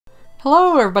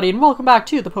Hello everybody and welcome back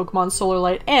to the Pokemon Solar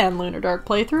Light and Lunar Dark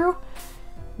playthrough,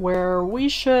 where we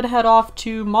should head off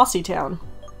to Mossy Town.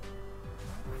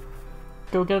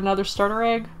 Go get another starter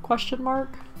egg, question mark?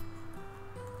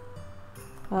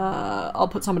 I'll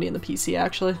put somebody in the PC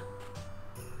actually.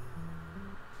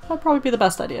 That'd probably be the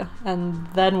best idea, and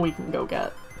then we can go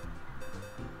get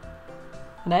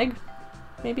an egg,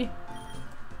 maybe?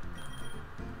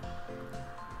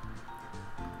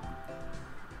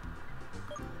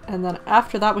 And then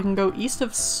after that we can go east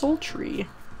of Sultry.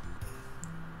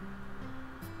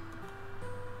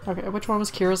 Okay, which one was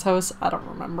Kira's house? I don't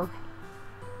remember.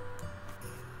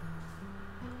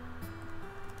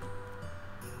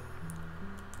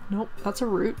 Nope, that's a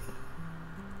route.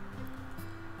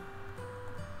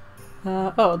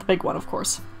 Oh, the big one, of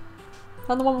course.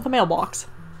 And the one with the mailbox.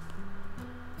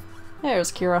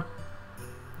 There's Kira.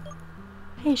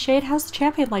 Hey Shade, how's the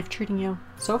champion life treating you?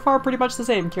 So far, pretty much the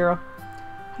same, Kira.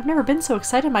 I've never been so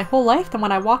excited my whole life than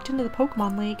when I walked into the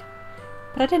Pokemon League.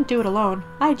 But I didn't do it alone.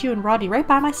 I had you and Rodney right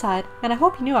by my side, and I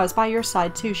hope you knew I was by your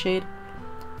side too, Shade.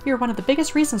 You're one of the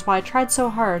biggest reasons why I tried so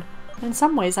hard, and in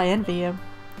some ways I envy you.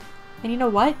 And you know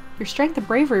what? Your strength and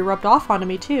bravery rubbed off onto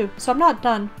me too, so I'm not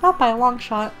done, not by a long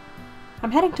shot.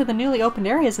 I'm heading to the newly opened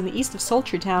areas in the east of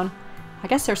Sultry Town. I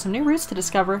guess there's some new routes to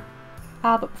discover.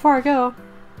 But before I go,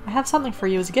 I have something for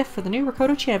you as a gift for the new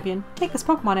Rikoto champion. Take this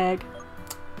Pokemon egg.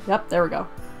 Yep, there we go.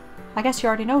 I guess you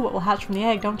already know what will hatch from the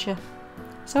egg, don't you?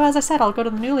 So as I said, I'll go to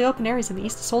the newly opened areas in the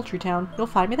east of Sultry Town. You'll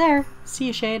find me there. See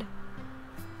you, Shade.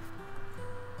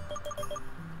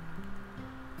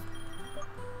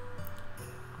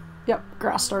 Yep,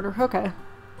 grass starter. Okay.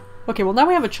 Okay, well now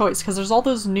we have a choice, because there's all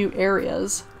those new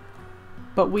areas.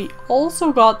 But we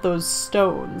also got those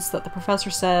stones that the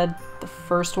professor said the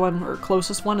first one, or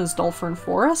closest one, is Dolphin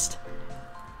Forest.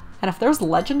 And if there's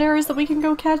legendaries that we can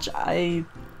go catch, I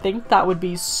think that would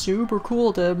be super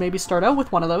cool to maybe start out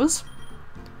with one of those.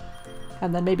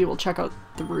 And then maybe we'll check out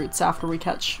the routes after we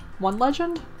catch one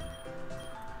legend.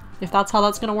 If that's how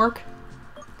that's gonna work.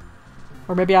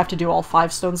 Or maybe I have to do all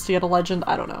 5 stones to get a legend,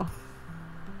 I don't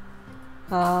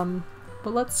know.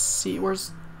 But let's see,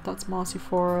 that's Mossy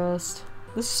Forest.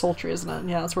 This is Sultry, isn't it?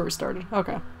 Yeah, that's where we started.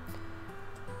 Okay.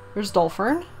 There's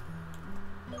Dolphin.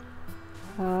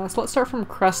 So let's start from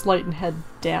Crestlight and head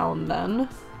down then.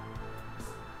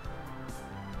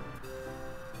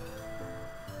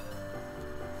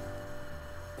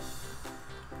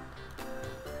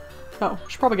 Oh,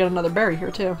 should probably get another berry here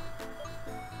too.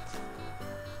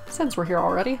 Since we're here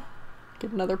already,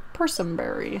 get another person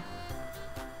berry.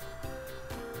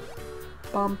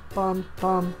 Bum bum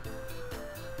bum.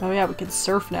 Oh yeah, we can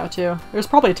surf now too. There's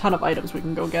probably a ton of items we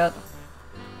can go get.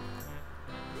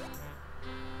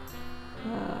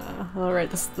 Alright,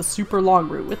 this is the super long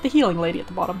route with the healing lady at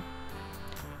the bottom.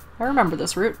 I remember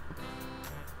this route.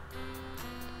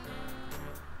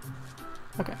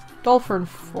 Okay, Dolphin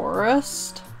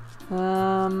Forest.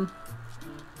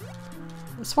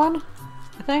 This one,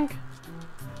 I think.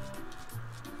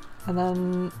 And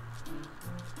then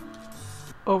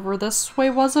over this way,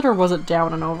 was it? Or was it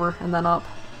down and over and then up?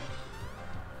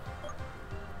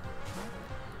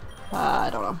 I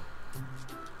don't know.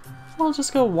 We'll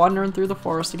just go wandering through the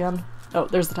forest again. Oh,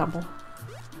 there's the temple.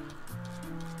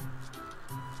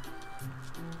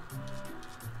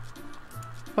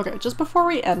 Okay, just before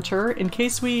we enter, in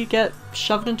case we get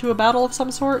shoved into a battle of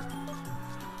some sort,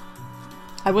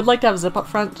 I would like to have Zip up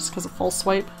front just because of False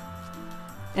Swipe.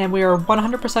 And we are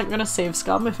 100% going to save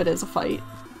Scum if it is a fight.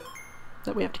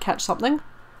 That we have to catch something.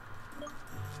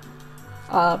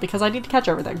 Because I need to catch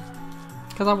everything.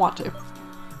 Because I want to.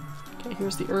 Okay,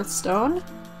 here's the Earth Stone.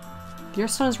 The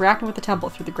Earth Stone is reacting with the temple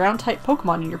through the ground type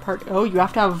Pokemon in your party. Oh, you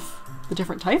have to have the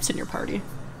different types in your party.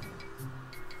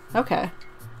 Okay.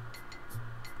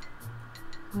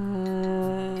 I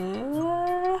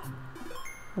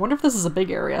wonder if this is a big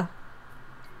area.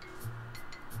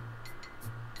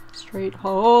 Straight.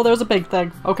 Oh, there's a big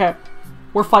thing. Okay.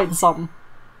 We're fighting something.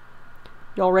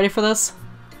 Y'all ready for this?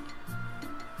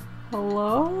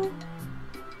 Hello?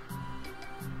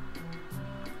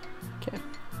 Okay.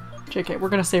 JK, we're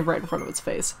gonna save right in front of its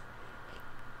face.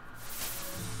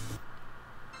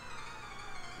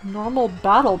 Normal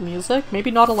battle music? Maybe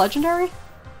not a legendary?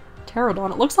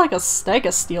 Pterodon. It looks like a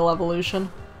Stega Steel evolution.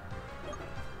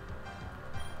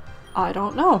 I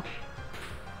don't know.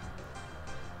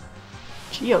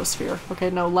 Geosphere. Okay,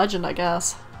 no legend, I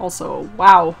guess. Also,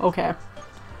 wow, okay.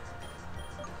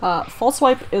 False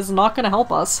Swipe is not gonna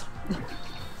help us.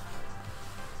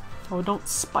 Oh, don't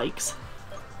spikes.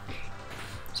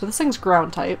 So this thing's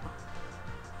ground type.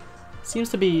 Seems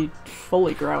to be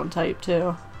fully ground type,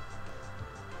 too.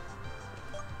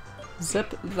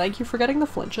 Zip, thank you for getting the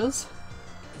flinches.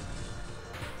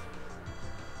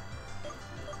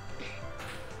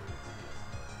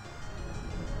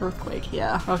 Earthquake,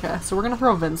 yeah. Okay, so we're gonna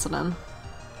throw Vincent in.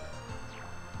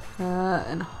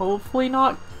 And hopefully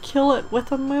not kill it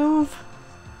with a move.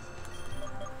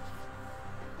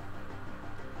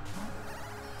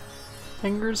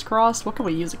 Fingers crossed. What can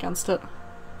we use against it?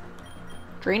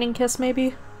 Draining Kiss,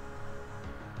 maybe?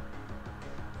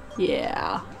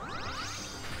 Yeah.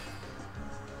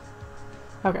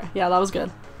 Okay, yeah, that was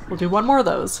good. We'll do one more of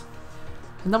those.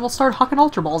 And then we'll start hucking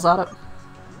Ultra Balls at it.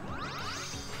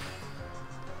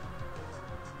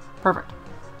 Perfect.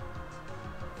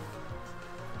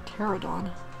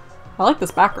 Pterodon. I like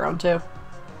this background, too.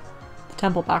 The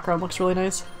temple background looks really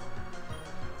nice.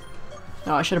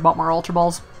 No, I should have bought more Ultra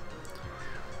Balls.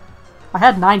 I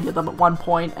had 90 of them at one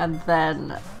point, and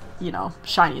then, you know,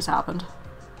 shinies happened.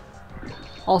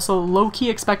 Also, low-key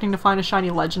expecting to find a shiny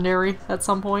legendary at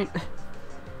some point.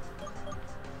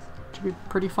 Should be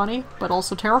pretty funny, but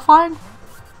also terrifying.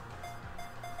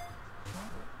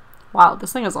 Wow,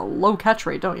 this thing has a low catch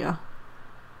rate, don't you?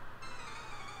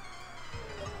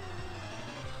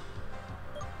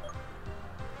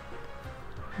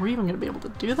 Are we even gonna be able to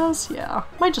do this? Yeah,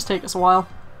 might just take us a while.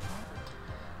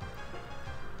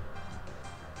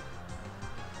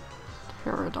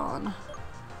 Pterodon.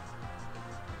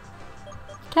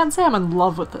 Can't say I'm in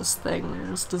love with this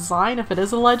thing's design if it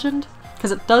is a legend,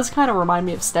 because it does kind of remind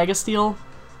me of Stagasteel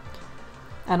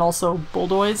and also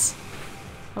Bulldoze.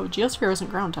 Oh, Geosphere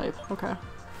isn't ground type. Okay.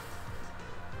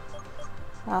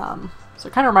 So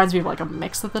it kind of reminds me of like a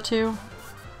mix of the two.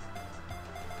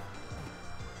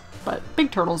 But big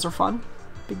turtles are fun.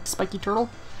 Big spiky turtle.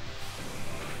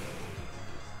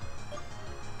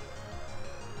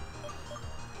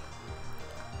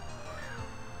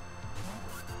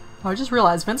 Oh, I just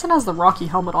realized Vincent has the Rocky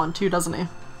helmet on too, doesn't he?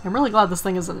 I'm really glad this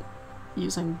thing isn't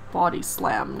using Body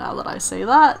Slam now that I say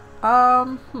that.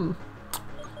 I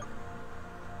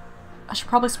should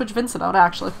probably switch Vincent out,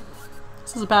 actually.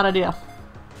 This is a bad idea.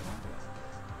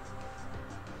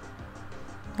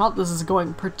 Not this is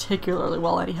going particularly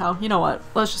well anyhow. You know what?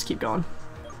 Let's just keep going.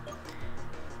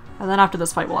 And then after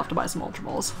this fight, we'll have to buy some Ultra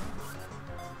Balls.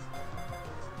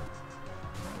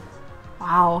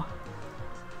 Wow.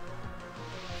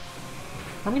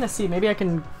 I'm gonna see, maybe I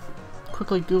can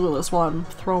quickly Google this while I'm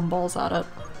throwing balls at it.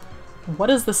 What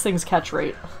is this thing's catch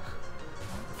rate?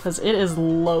 Because it is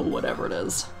low, whatever it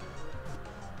is.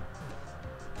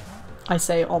 I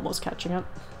say almost catching it.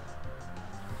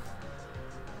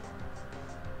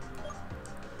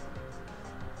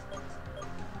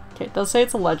 Okay, it does say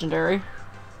it's a legendary.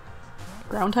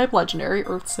 Ground type legendary,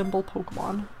 Earth symbol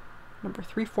Pokemon. Number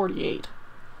 348.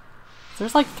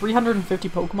 There's like 350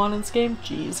 Pokemon in this game?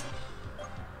 Jeez.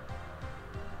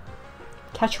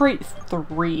 Catch rate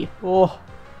 3. Oh.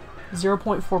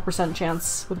 0.4%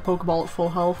 chance with a Pokeball at full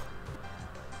health.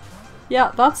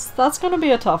 Yeah, that's gonna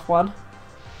be a tough one.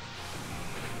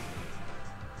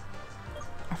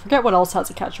 I forget what else has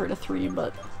a catch rate of 3,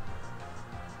 but...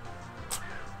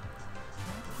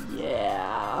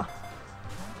 yeah.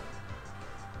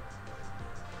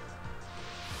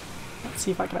 Let's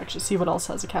see if I can actually see what else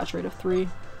has a catch rate of 3.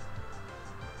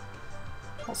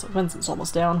 Also, Vincent's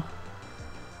almost down.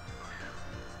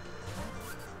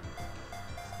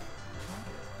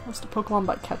 List of Pokemon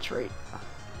by catch rate.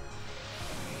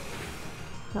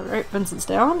 Alright, Vincent's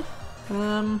down.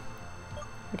 I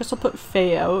guess I'll put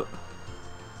Faye out.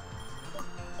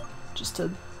 Just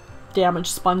to damage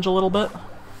Sponge a little bit.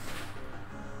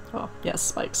 Oh, yes,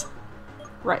 spikes.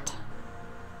 Right.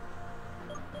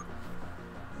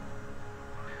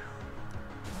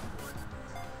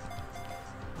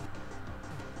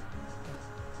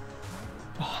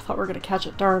 Oh, I thought we were gonna catch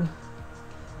it, darn.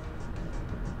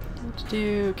 What to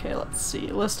do? Okay, let's see.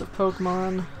 List of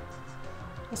Pokemon.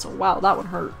 So, wow, that one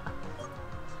hurt.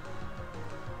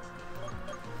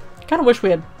 I kinda wish we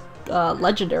had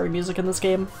legendary music in this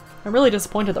game. I'm really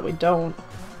disappointed that we don't.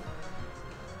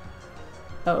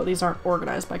 Oh, these aren't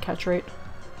organized by catch rate.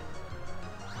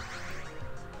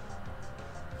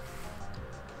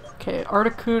 Okay,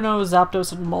 Articuno,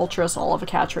 Zapdos, and Moltres all have a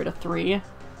catch rate of 3.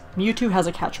 Mewtwo has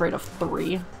a catch rate of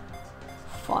 3.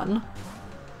 Fun.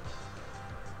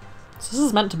 So this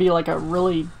is meant to be like a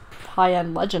really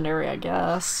high-end legendary, I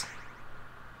guess.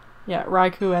 Yeah,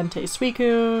 Raikou, Entei,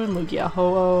 Suicune, Lugia,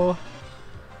 Ho-Oh.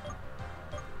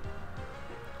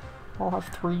 All have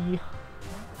 3.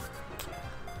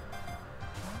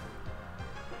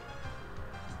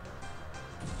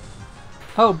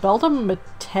 Oh, Beldum and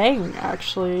Metang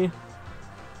actually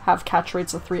have catch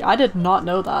rates of 3. I did not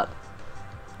know that.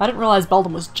 I didn't realize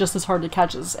Beldum was just as hard to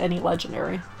catch as any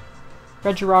legendary.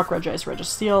 Regirock, Regice,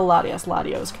 Registeel, Latias,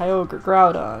 Latios, Kyogre,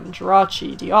 Groudon,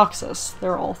 Jirachi, Deoxys.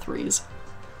 They're all 3s.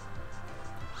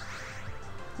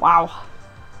 Wow.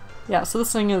 Yeah, so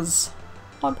this thing is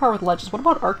on par with Legends. What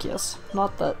about Arceus?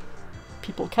 Not that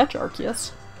people catch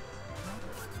Arceus.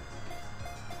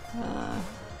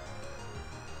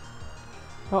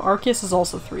 Oh, Arceus is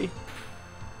also 3.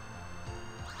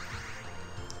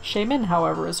 Shaymin,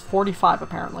 however, is 45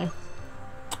 apparently.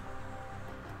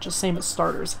 Just same as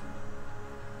starters.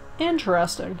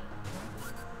 Interesting.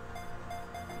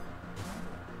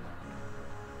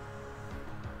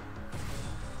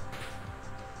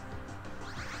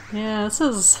 Yeah, this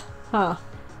is... huh.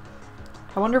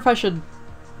 I wonder if I should,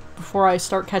 before I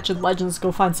start catching Legends,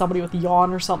 go find somebody with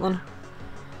Yawn or something.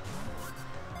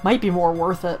 Might be more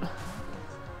worth it.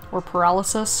 Or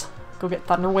Paralysis. Go get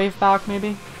Thunder Wave back,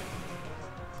 maybe.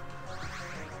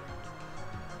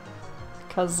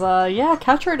 Because, yeah,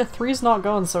 catch rate of 3 is not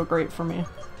going so great for me.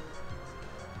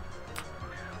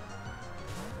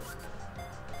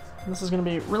 This is going to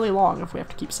be really long if we have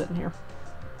to keep sitting here.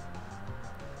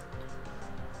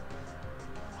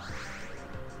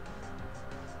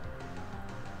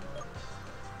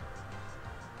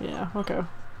 Yeah, okay.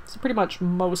 So pretty much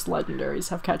most legendaries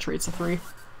have catch rates of 3.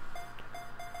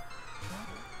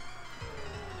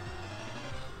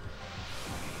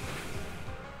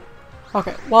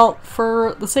 Okay, well,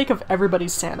 for the sake of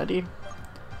everybody's sanity,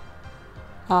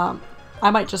 I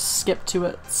might just skip to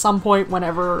it at some point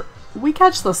whenever we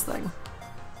catch this thing.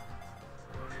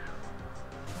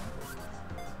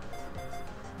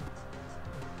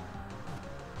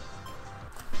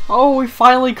 Oh, we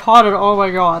finally caught it! Oh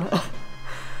my god.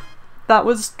 That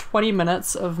was 20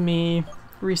 minutes of me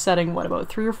resetting, what, about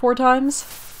 3 or 4 times?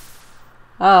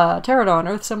 Pterodon,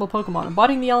 Earth symbol Pokemon.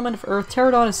 Embodying the element of Earth,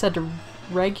 Pterodon is said to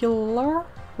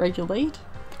regulate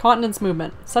the continent's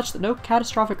movement, such that no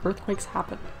catastrophic earthquakes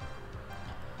happen.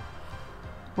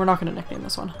 We're not going to nickname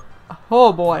this one.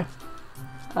 Oh boy.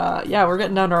 Yeah, we're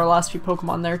getting down to our last few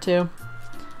Pokemon there too.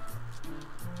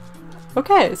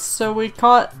 Okay, so we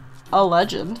caught a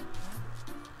legend.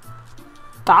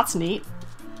 That's neat.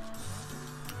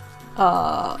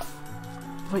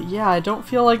 But yeah, I don't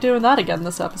feel like doing that again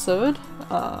this episode.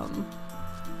 Okay,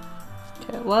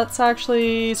 let's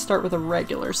actually start with a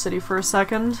regular city for a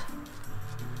second.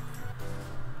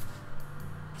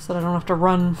 So that I don't have to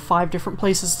run 5 different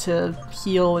places to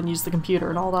heal and use the computer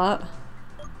and all that.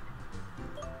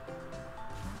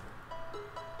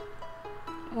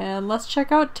 And let's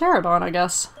check out Pterodon, I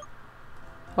guess.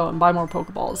 Oh, and buy more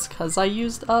Pokeballs, because I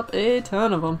used up a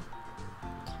ton of them.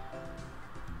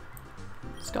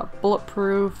 It's got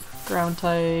Bulletproof, Ground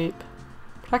type,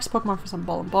 protects Pokemon for some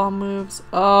Ball and Bomb moves.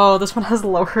 Oh, this one has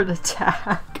lowered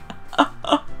attack.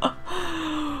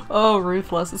 Oh,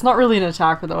 Ruthless. It's not really an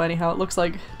attacker though anyhow, it looks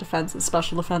like defense is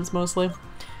special defense mostly.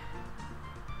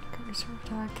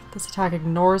 This attack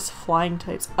ignores flying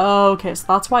types. Oh, okay, so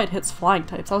that's why it hits flying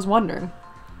types. I was wondering.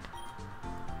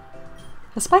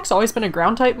 Has Spike's always been a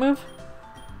ground type move?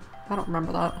 I don't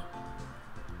remember that.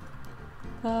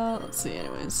 Let's see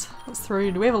anyways. Let's throw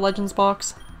you. Do we have a Legends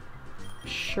box?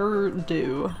 Sure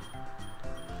do.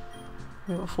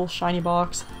 We have a full shiny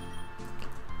box.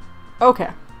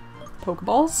 Okay.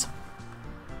 Pokeballs.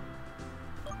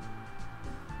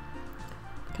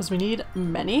 Because we need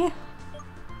many.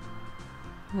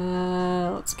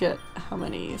 Let's get how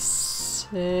many?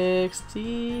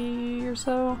 60 or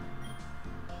so?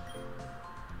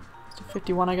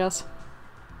 51, I guess.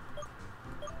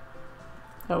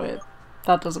 Oh wait,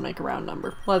 that doesn't make a round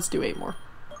number. Let's do 8 more.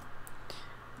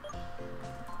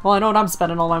 Well, I know what I'm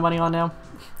spending all my money on now.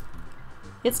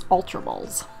 It's Ultra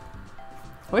Balls.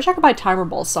 I wish I could buy Timer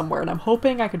Balls somewhere, and I'm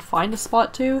hoping I could find a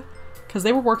spot too, because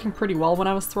they were working pretty well when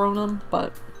I was throwing them,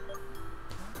 but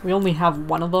we only have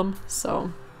one of them,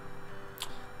 so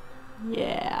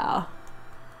yeah.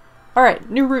 Alright,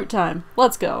 new route time.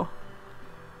 Let's go.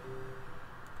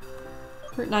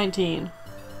 Route 19.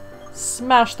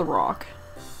 Smash the rock.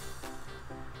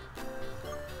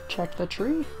 Check the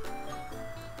tree.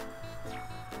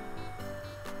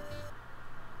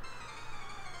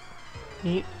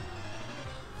 Neat.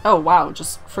 Oh wow,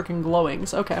 just freaking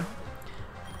glowings. Okay.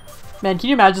 Man, can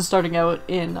you imagine starting out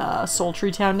in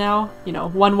Sultry Town now? You know,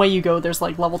 one way you go there's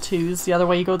like level 2s, the other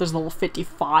way you go there's level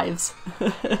 55s.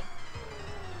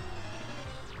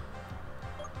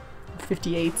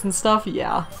 58s and stuff?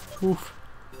 Yeah. Oof.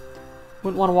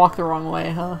 Wouldn't want to walk the wrong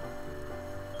way, huh?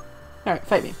 Alright,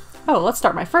 fight me. Oh, let's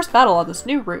start my first battle on this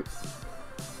new route.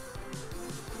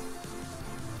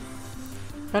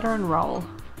 Veteran Raoul.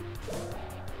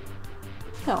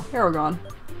 Oh, Aragon.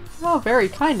 Oh, very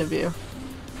kind of you.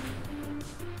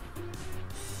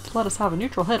 to let us have a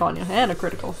neutral hit on you, and a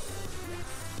critical.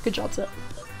 Good job, Zip.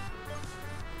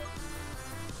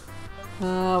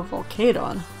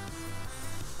 Volcadon.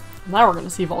 Now we're gonna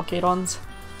see Volcadons.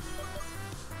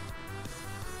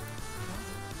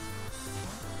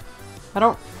 I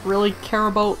don't really care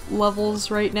about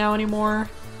levels right now anymore.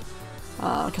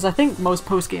 Because I think most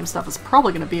post-game stuff is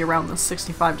probably going to be around the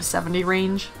 65 to 70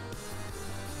 range.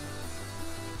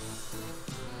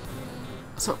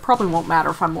 So it probably won't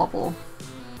matter if I'm level,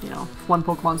 you know, if one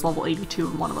Pokemon's level 82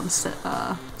 and one of them's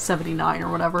 79 or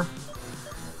whatever.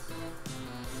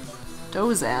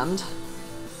 Dozand.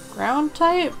 Ground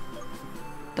type?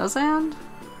 Dozand?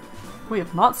 We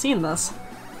have not seen this.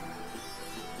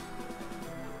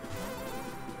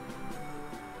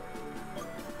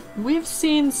 We've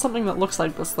seen something that looks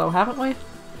like this though, haven't we?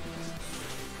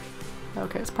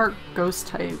 Okay, it's part ghost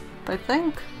type, I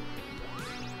think.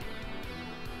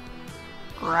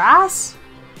 Grass?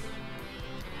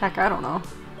 Heck, I don't know.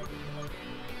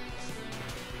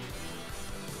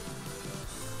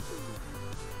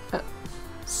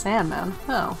 Sandman.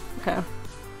 Oh, okay.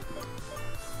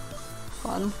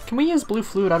 Fun. Can we use blue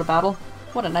fluid out of battle?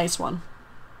 What a nice one.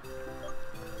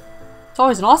 It's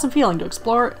always an awesome feeling to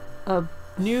explore a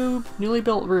newly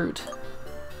built route.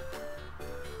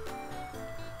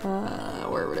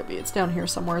 Where would it be? It's down here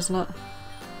somewhere, isn't it?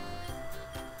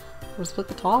 Was it at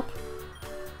the top?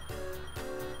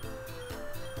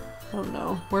 Oh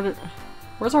no.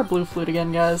 Where's our blue flute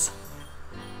again, guys?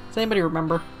 Does anybody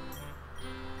remember?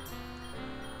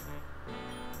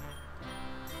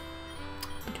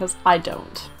 Because I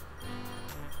don't.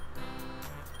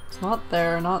 It's not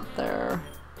there, not there.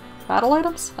 Battle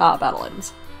items? Ah, battle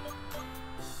items.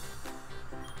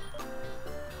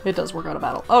 It does work out of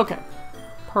battle. Okay.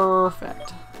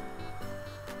 Perfect.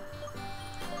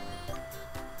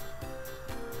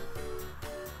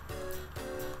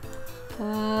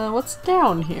 What's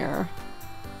down here?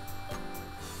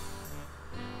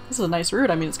 This is a nice route.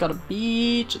 I mean, it's got a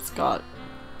beach, it's got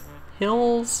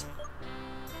hills.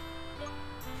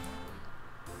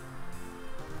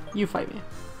 You fight me.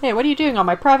 Hey, what are you doing on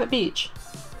my private beach?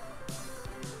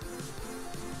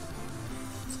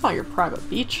 It's not your private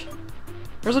beach.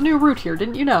 There's a new route here,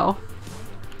 didn't you know?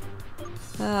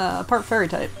 Part fairy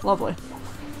type. Lovely.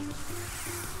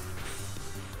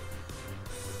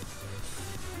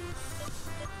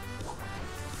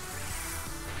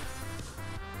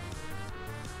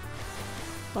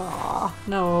 Aw,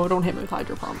 no, don't hit me with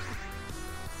Hydro Pump.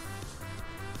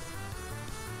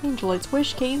 Angelite's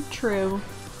wish came true.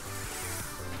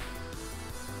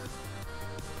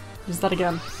 Use that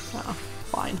again. Oh,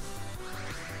 fine.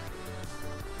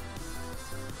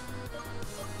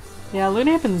 Yeah,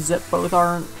 Lunar and Zip both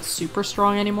aren't super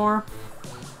strong anymore.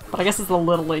 But I guess it's a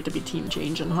little late to be team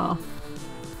changing, huh?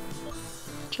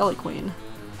 Jelly Queen.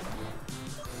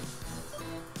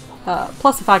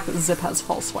 Plus the fact that Zip has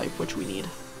False Swipe, which we need.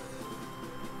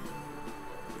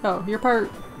 Oh, you're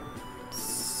part...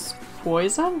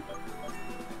 poison?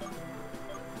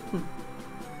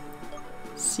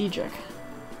 Sejic.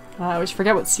 I always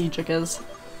forget what Sejic is.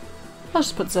 I'll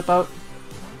just put Zip out.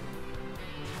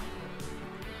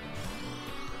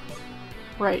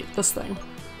 Right, this thing.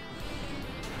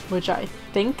 Which I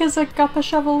think is a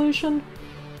Guppish evolution?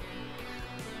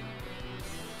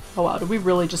 Oh wow, did we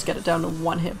really just get it down to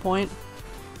 1 hit point?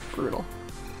 Brutal.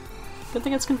 Good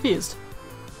thing it's confused.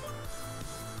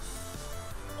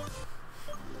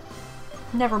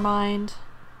 Never mind.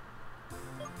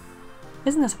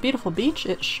 Isn't this a beautiful beach?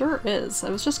 It sure is. I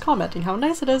was just commenting how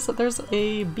nice it is that there's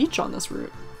a beach on this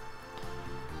route.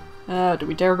 Do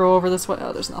we dare go over this way?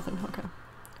 Oh, there's nothing. Okay.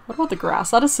 What about the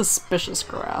grass? That is suspicious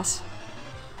grass.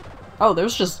 Oh,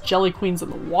 there's just jelly queens in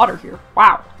the water here.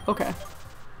 Wow. Okay.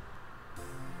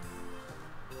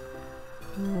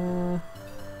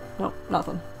 Nope,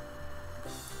 nothing.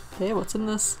 Okay, what's in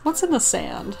this? What's in the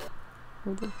sand?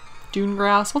 Or the dune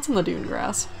grass? What's in the dune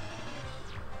grass?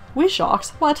 Weeshocks?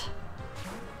 What?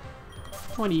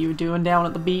 What are you doing down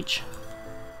at the beach?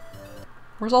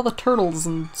 Where's all the turtles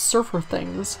and surfer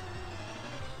things?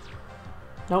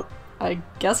 Nope. I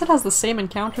guess it has the same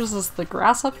encounters as the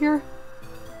grass up here?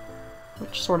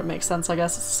 Which sort of makes sense, I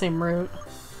guess. It's the same route.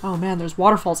 Oh man, there's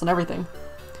waterfalls and everything.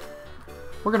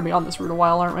 We're gonna be on this route a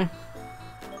while, aren't we?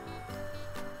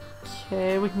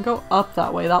 Okay, we can go up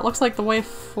that way. That looks like the way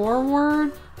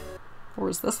forward? Or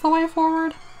is this the way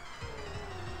forward?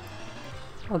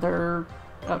 Are there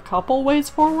a couple ways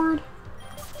forward?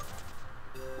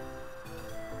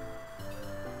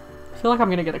 I feel like I'm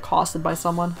gonna get accosted by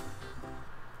someone.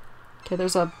 Okay,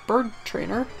 there's a bird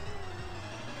trainer.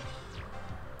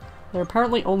 There are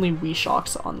apparently only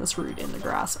Weeshocks on this route in the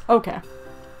grass. Okay.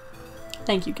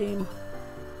 Thank you, game.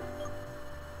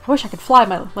 I wish I could fly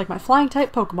like my flying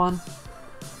type Pokemon.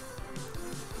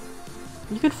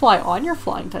 You could fly on your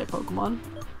flying type Pokemon.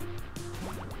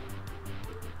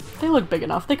 They look big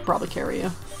enough, they could probably carry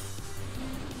you.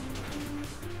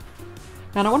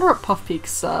 Man, I wonder what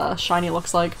Puffpeak's shiny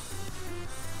looks like.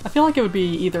 I feel like it would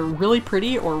be either really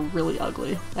pretty or really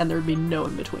ugly, and there'd be no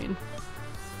in between.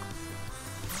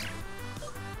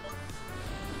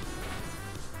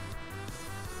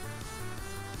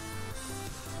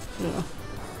 Yeah.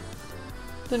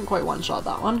 Didn't quite one-shot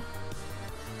that one.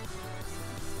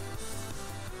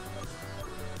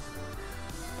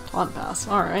 Taunt pass,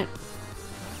 alright.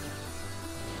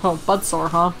 Oh, Budsore,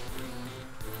 huh?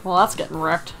 Well, that's getting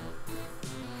wrecked.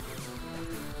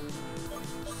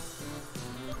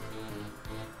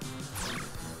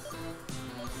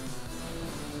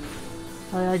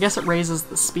 I guess it raises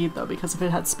the speed though, because if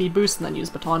it had speed boost and then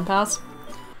used Baton Pass.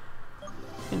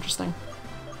 Interesting.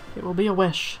 It will be a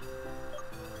wish.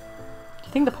 Do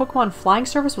you think the Pokemon flying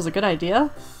service was a good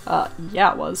idea?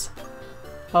 Yeah it was.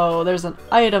 Oh, there's an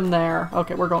item there.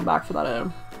 Okay, we're going back for that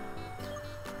item.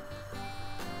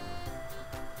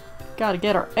 Gotta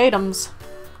get our items.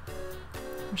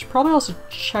 I should probably also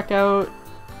check out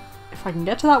if I can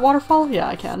get to that waterfall. Yeah,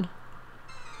 I can.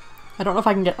 I don't know if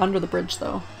I can get under the bridge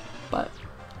though, but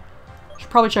I should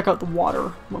probably check out the water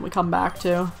when we come back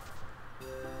too.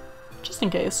 Just in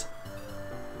case.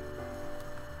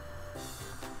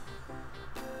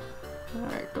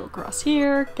 Alright, go across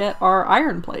here, get our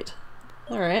iron plate.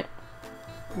 Alright.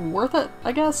 Worth it,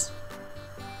 I guess?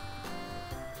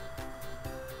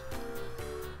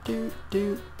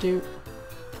 Do.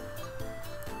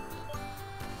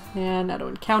 And now to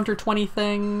encounter 20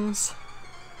 things.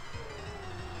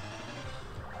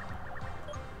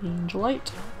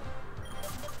 Angelite.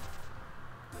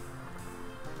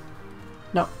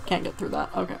 No, can't get through that.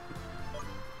 Okay.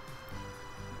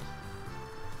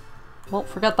 Well,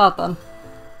 forget that then.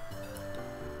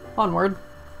 Onward.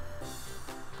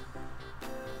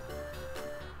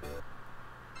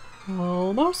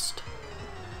 Almost.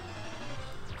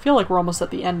 I feel like we're almost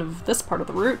at the end of this part of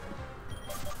the route.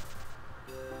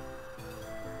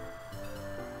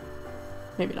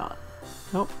 Maybe not.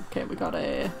 Nope. Okay, we got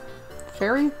a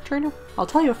fairy trainer. I'll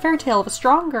tell you a fairy tale of a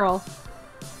strong girl.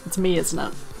 It's me, isn't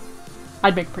it?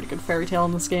 I'd make a pretty good fairy tale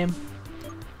in this game.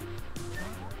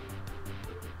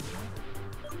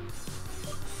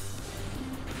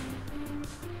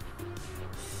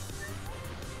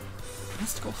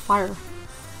 Mystical fire.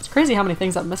 It's crazy how many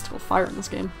things have mystical fire in this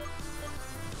game.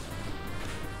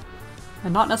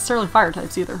 And not necessarily fire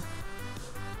types either.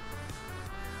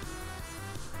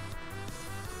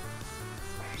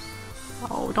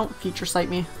 Oh, don't future sight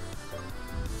me.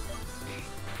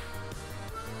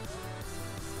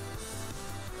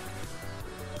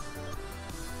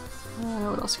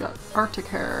 What else we got? Arctic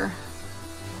hair.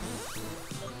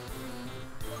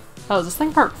 Oh, is this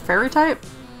thing part fairy type?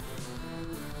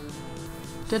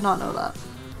 Did not know that.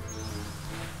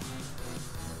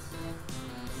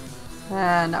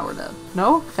 And now we're dead.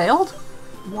 No? Failed?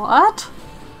 What?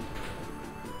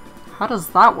 How does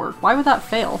that work? Why would that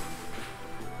fail?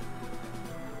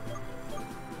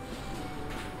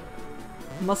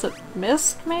 Unless it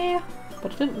missed me?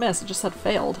 But it didn't miss, it just said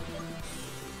failed.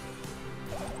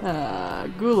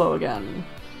 Gulo again.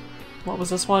 What was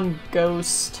this one?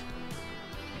 Ghost.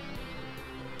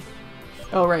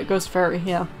 Oh right, Ghost Fairy,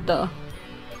 yeah, duh.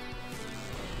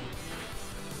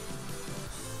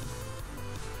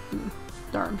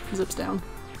 Darn, zips down.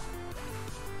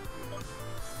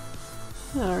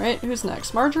 Alright, who's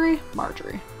next? Marjorie?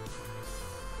 Marjorie.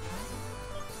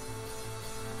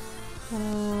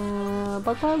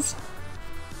 Bug Buzz?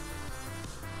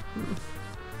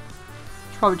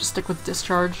 Should probably just stick with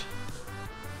Discharge.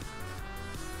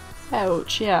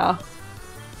 Ouch, yeah.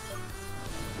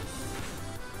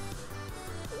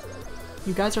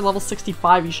 You guys are level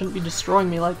 65, you shouldn't be destroying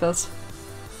me like this.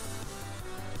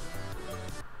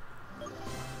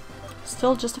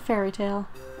 Still just a fairy tale.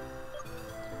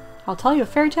 I'll tell you a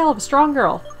fairy tale of a strong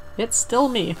girl. It's still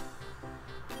me.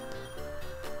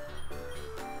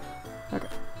 Okay.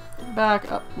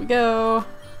 Back up we go.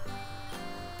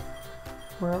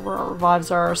 Wherever our revives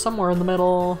are, somewhere in the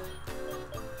middle.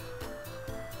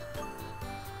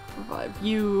 Revive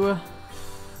you.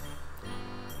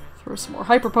 Throw some more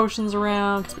hyper potions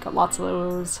around, because we got lots of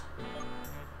those.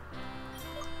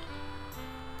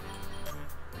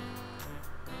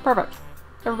 Perfect.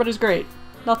 Everybody's great.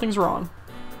 Nothing's wrong.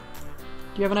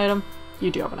 Do you have an item?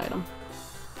 You do have an item.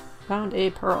 Found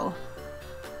a pearl.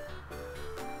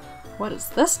 What is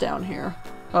this down here?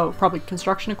 Oh, probably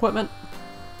construction equipment.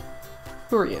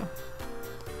 Who are you?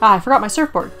 Ah, I forgot my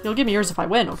surfboard. You'll give me yours if I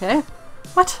win, okay?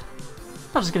 What?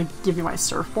 I'm not just gonna give you my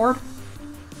surfboard.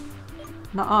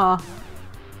 Nuh-uh.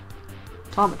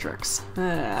 Automatrix.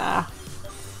 Ah.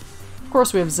 Of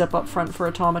course we have zip up front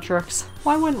for Automatrix.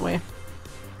 Why wouldn't we?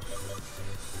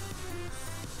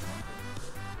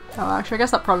 Oh, actually, I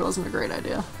guess that probably wasn't a great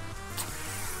idea.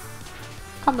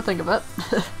 Come to think of it.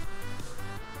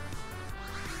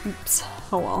 Oops.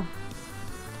 Oh well.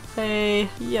 Hey,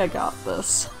 you got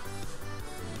this.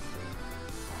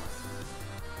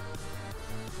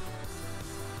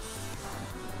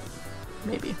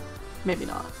 Maybe. Maybe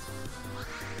not.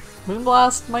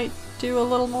 Moonblast might do a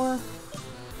little more,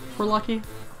 if we're lucky.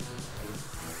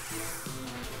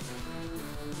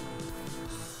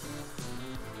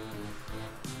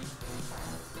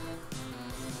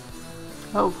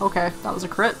 Oh, okay. That was a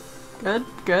crit. Good,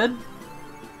 good.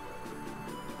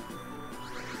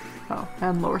 Oh,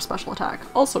 and lower special attack.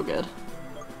 Also good.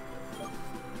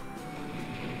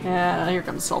 And here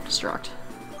comes self-destruct.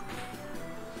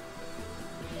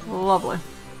 Lovely.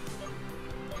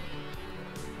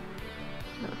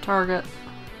 No target.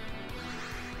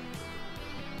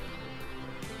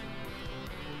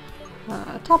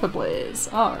 Top of blaze.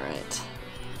 Alright.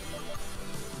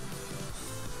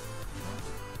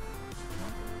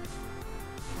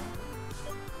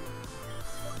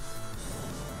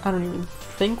 I don't even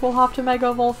think we'll have to Mega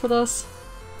Evolve for this.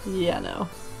 Yeah, no.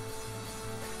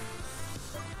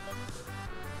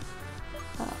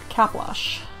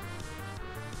 Caplash.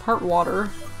 Part water.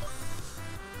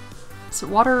 Is it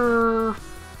water...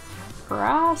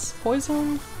 grass?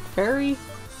 Poison? Fairy?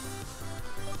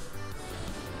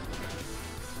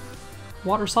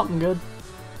 Water something good.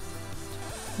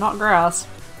 Not grass.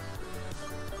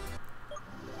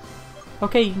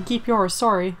 Okay, you can keep yours,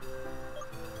 sorry.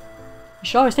 You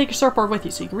should always take your surfboard with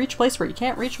you so you can reach a place where you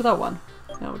can't reach without one.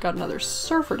 Now we got another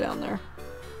surfer down there.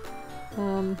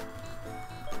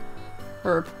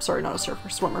 Or, sorry, not a surfer,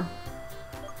 swimmer.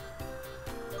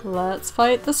 Let's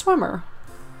fight the swimmer.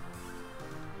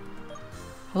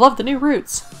 I love the new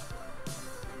routes.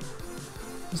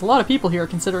 There's a lot of people here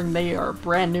considering they are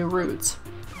brand new routes.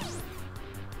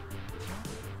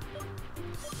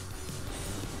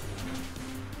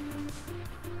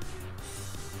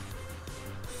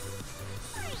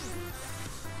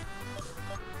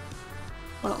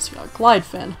 What else we got? Glide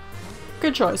fin.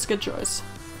 Good choice, good choice.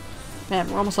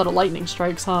 Man, we're almost out of lightning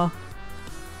strikes, huh?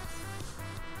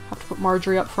 Have to put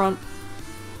Marjorie up front.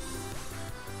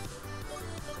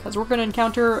 Because we're going to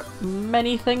encounter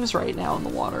many things right now in the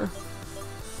water.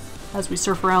 As we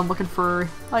surf around looking for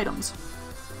items.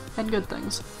 And good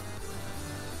things.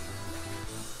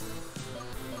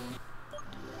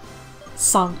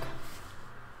 Sunk.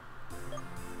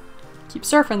 Keep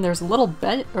surfing, there's a little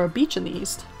beach in the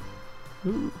east.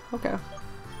 Ooh, okay.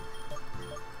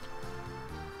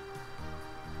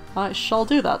 I shall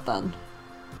do that then.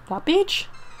 That beach?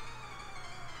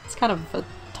 It's kind of a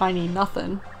tiny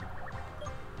nothing.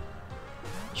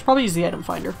 Should probably use the item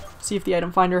finder. See if the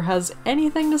item finder has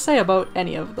anything to say about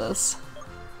any of this.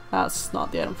 That's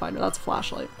not the item finder, that's a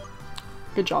flashlight.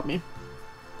 Good job, me.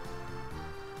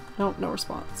 Nope, no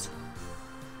response.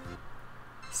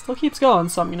 Still keeps going,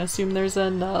 so I'm gonna assume there's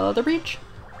another beach.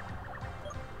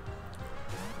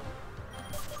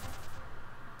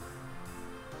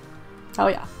 Oh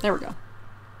yeah, there we go.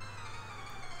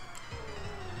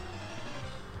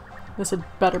 This had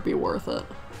better be worth it.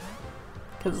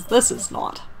 Because this is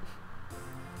not.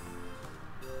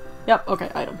 Yep,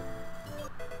 okay, item.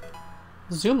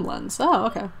 Zoom lens. Oh,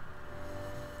 okay.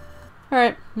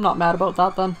 Alright, I'm not mad about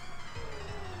that then.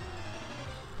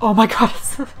 Oh my god.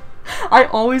 I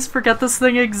always forget this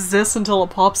thing exists until it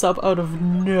pops up out of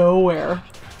nowhere.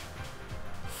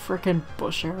 Frickin'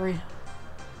 bush area.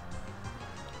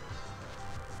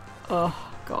 Oh,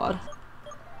 god.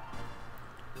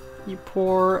 You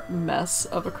poor mess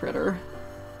of a critter.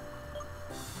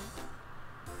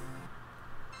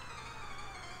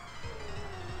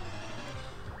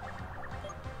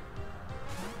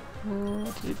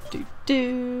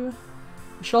 We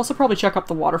should also probably check up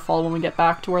the waterfall when we get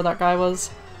back to where that guy was.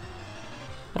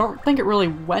 I don't think it really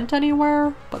went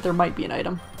anywhere, but there might be an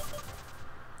item.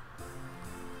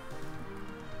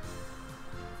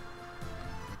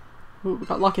 Ooh, we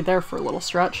got lucky there for a little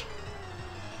stretch.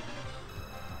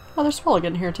 Oh, there's Swallow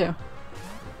here too.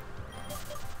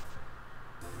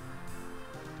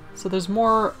 So there's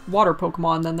more water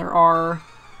Pokemon than there are,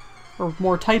 or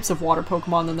more types of water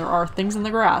Pokemon than there are things in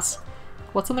the grass.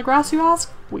 What's in the grass, you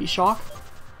ask? Weeshock.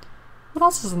 What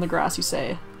else is in the grass, you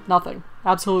say? Nothing.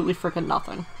 Absolutely frickin'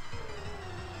 nothing.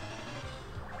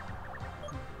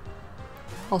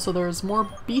 Also, there's more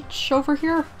beach over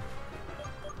here.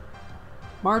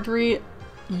 Marjorie,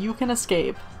 you can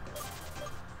escape.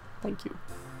 Thank you.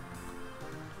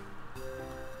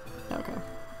 Okay.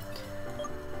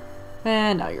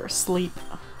 And now you're asleep.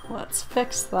 Let's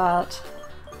fix that.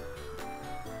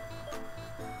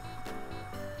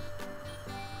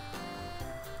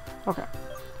 Okay.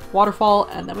 Waterfall,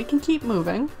 and then we can keep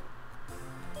moving.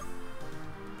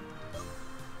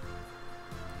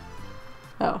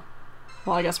 Oh.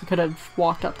 Well, I guess we could have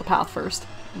walked up the path first.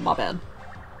 My bad.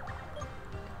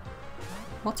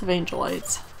 Lots of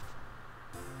angelites.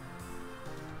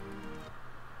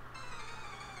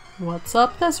 What's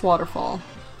up this waterfall?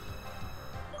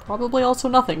 Probably also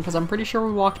nothing, because I'm pretty sure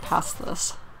we walked past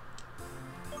this.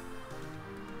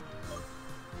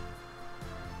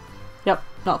 Yep,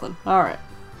 nothing. Alright.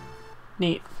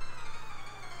 Neat.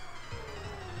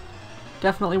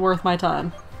 Definitely worth my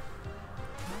time.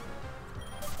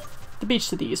 The beach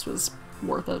to the east was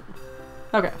worth it.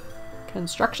 Okay.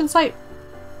 Construction site.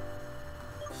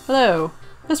 Hello.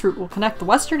 This route will connect the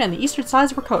western and the eastern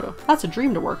sides of Rikoto. That's a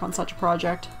dream to work on such a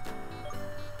project.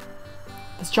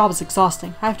 This job is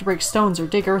exhausting. I have to break stones or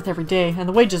dig earth every day, and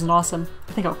the wage isn't awesome.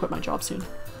 I think I'll quit my job soon.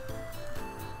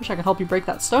 Wish I could help you break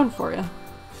that stone for you.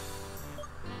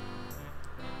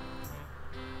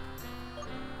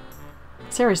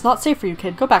 This area's not safe for you,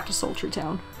 kid. Go back to Sultry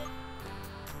Town.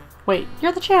 Wait,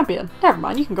 you're the champion. Never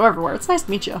mind, you can go everywhere. It's nice to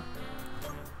meet you.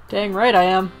 Dang right I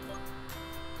am.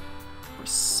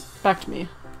 Respect me,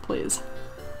 please.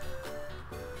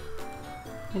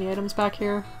 Any items back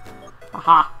here?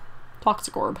 Aha!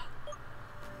 Toxic orb.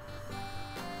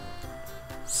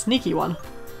 Sneaky one.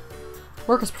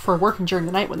 Workers prefer working during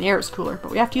the night when the air is cooler, but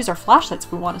we have to use our flashlights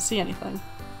if we want to see anything.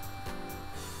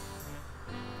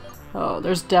 Oh,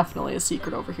 there's definitely a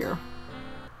secret over here.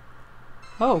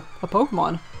 Oh, a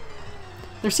Pokemon.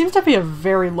 There seems to be a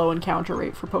very low encounter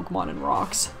rate for Pokemon in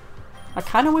rocks. I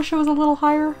kind of wish it was a little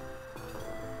higher.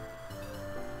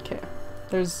 Okay,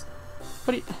 there's...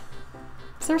 What do you...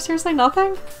 Is there seriously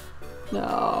nothing?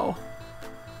 No.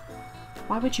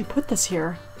 Why would you put this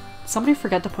here? Did somebody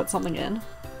forget to put something in?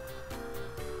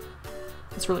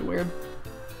 That's really weird.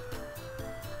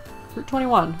 Route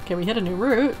 21. Okay, we hit a new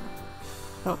route.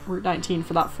 Oh, Route 19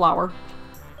 for that flower.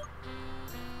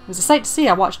 It was a sight to see.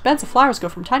 I watched beds of flowers go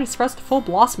from tiny sprouts to full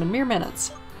blossom in mere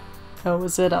minutes. Oh,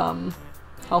 was it,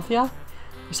 Healthia?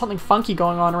 There's something funky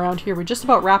going on around here. We just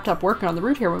about wrapped up working on the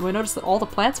route here when we noticed that all the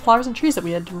plants, flowers, and trees that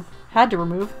we had to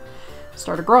remove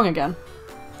started growing again.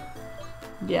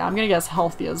 Yeah, I'm gonna guess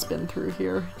Healthia's been through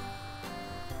here.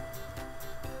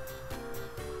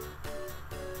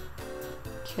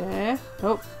 Okay.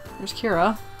 Oh, there's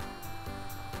Kira.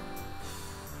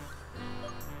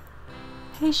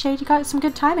 Hey Shade, you got some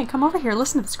good timing. Come over here,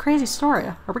 listen to this crazy story.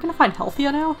 Are we gonna find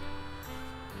Healthia now?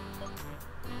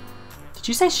 Did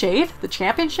you say Shade? The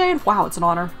champion Shade? Wow, it's an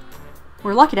honor.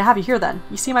 We're lucky to have you here then.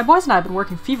 You see, my boys and I have been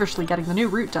working feverishly getting the new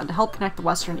route done to help connect the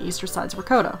western and eastern sides of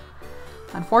Rikoto.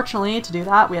 Unfortunately, to do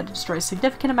that, we had to destroy a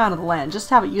significant amount of the land just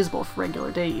to have it usable for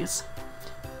regular day use.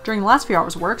 During the last few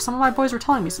hours of work, some of my boys were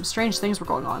telling me some strange things were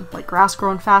going on, like grass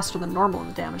growing faster than normal in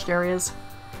the damaged areas.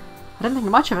 I didn't think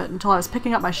much of it until I was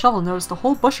picking up my shovel and noticed a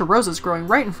whole bush of roses growing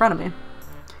right in front of me.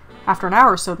 After an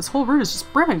hour or so, this whole route is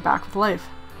just brimming back with life.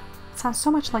 It sounds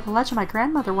so much like a legend my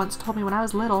grandmother once told me when I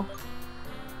was little.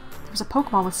 There was a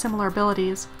Pokemon with similar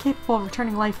abilities, capable of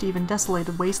returning life to even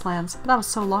desolated wastelands, but that was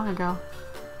so long ago.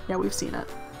 Yeah, we've seen it.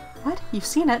 What? You've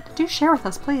seen it? Do share with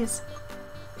us, please.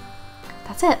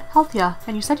 That's it, Healthia.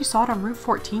 And you said you saw it on Route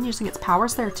 14 using its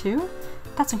powers there too?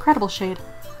 That's incredible, Shade.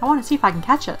 I want to see if I can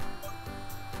catch it.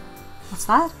 What's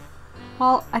that?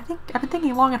 Well, I've been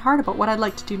thinking long and hard about what I'd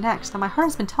like to do next, and my heart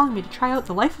has been telling me to try out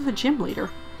the life of a gym leader.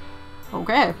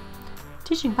 Okay.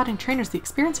 Teaching budding trainers the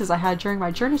experiences I had during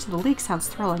my journey to the League sounds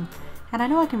thrilling, and I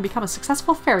know I can become a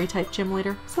successful fairy-type gym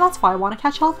leader, so that's why I want to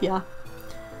catch Healthia.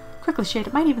 Quickly, Shade,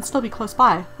 it might even still be close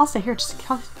by. I'll stay here just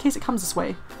in case it comes this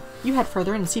way. You head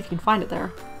further in and see if you can find it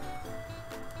there.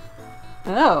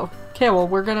 Oh, okay, well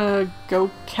we're gonna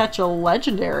go catch a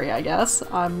legendary, I guess.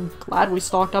 I'm glad we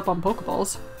stocked up on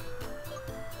Pokeballs.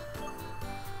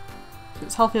 If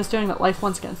it's Healthia's doing that life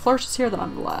once again flourishes here, then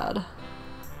I'm glad.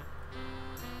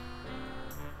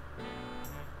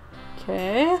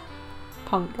 Okay.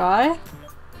 Punk guy.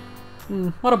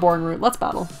 What a boring route. Let's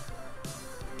battle.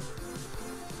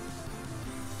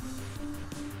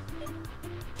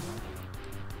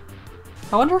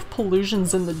 I wonder if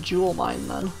Pollution's in the jewel mine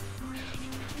then.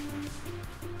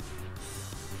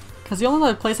 Because the only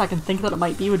other place I can think that it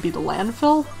might be would be the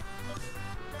landfill.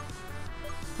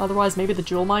 Otherwise, maybe the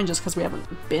jewel mine, just because we haven't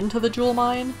been to the jewel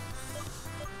mine.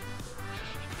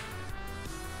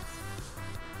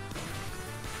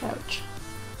 Ouch.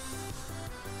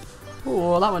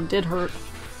 Ooh, that one did hurt.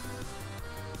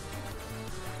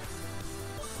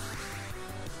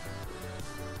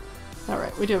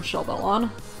 Alright, we do have Shell Bell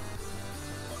on.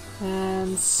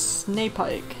 And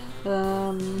Snapike.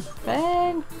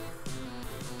 Bang!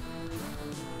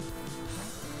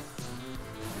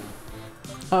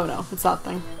 Oh no, it's that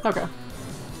thing. Okay.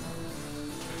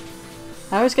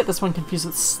 I always get this one confused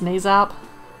with Snazap.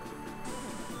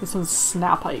 This one's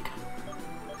Snapike.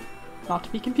 Not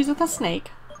to be confused with a snake.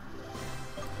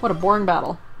 What a boring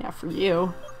battle. Yeah, for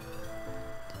you.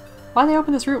 Why they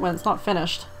open this route when it's not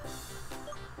finished?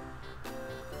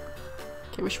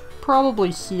 Okay, we should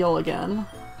probably heal again.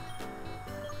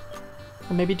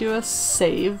 And maybe do a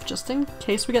save, just in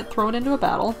case we get thrown into a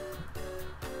battle.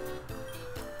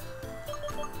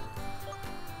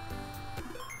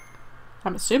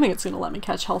 I'm assuming it's gonna let me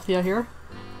catch Healthia here.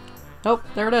 Nope,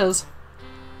 there it is.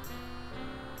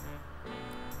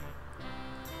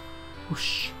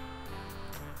 Whoosh.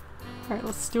 Alright,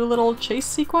 let's do a little chase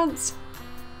sequence.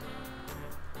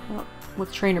 Oh,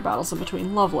 with trainer battles in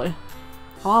between. Lovely.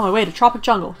 I'm on my way to Tropic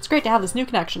Jungle. It's great to have this new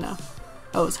connection now.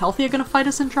 Oh, is Healthia gonna fight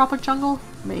us in Tropic Jungle?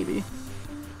 Maybe.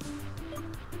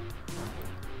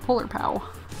 Polar Pow.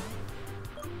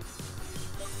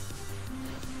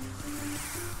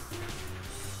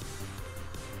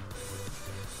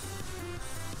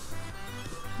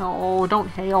 Oh, don't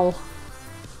hail.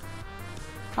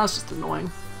 That's just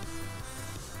annoying.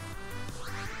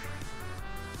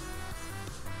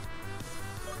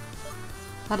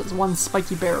 That is one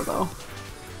spiky bear, though.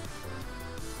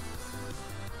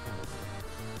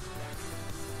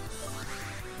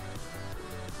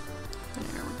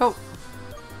 There we go.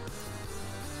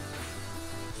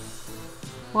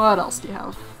 What else do you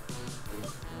have?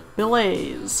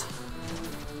 Belays.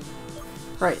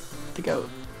 Right, the goat.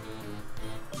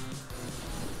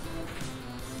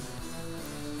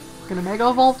 Gonna Mega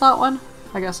Evolve that one?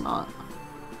 I guess not.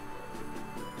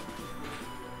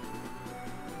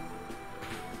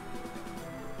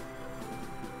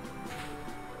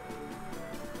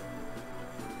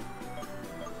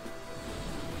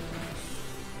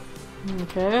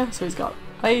 Okay, so he's got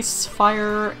ice,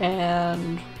 fire,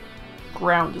 and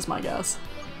ground is my guess.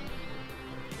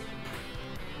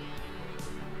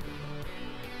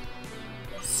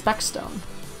 Speckstone.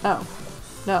 Oh.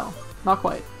 No, not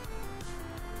quite.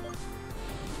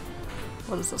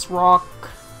 What is this? Rock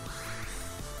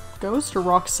Ghost or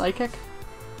Rock Psychic?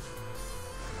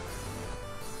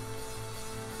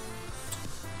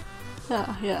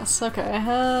 Yeah, yes, okay.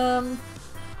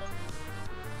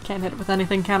 Can't hit it with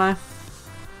anything, can I?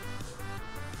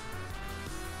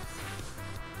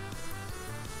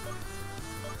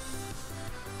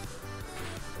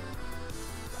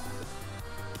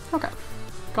 Okay.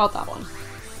 Got that one.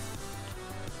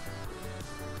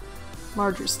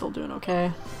 Marjorie's still doing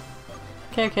okay.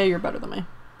 Okay, you're better than me.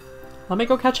 Let me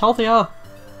go catch Healthia!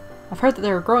 I've heard that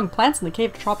there are growing plants in the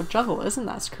cave to Tropic Jungle. Isn't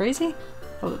that crazy?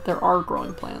 Oh, that there are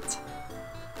growing plants.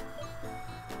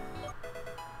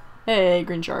 Hey,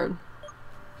 green shard.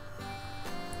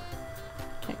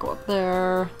 Can't go up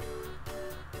there.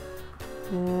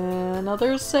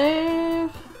 Another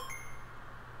save?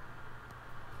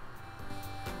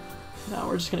 No,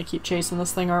 we're just gonna keep chasing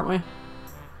this thing, aren't we?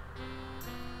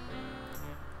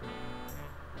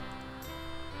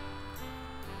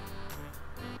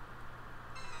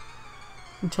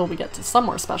 Until we get to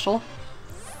somewhere special.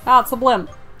 Ah, it's a blimp.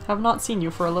 Have not seen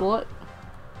you for a little bit.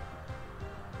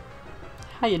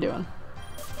 How you doing?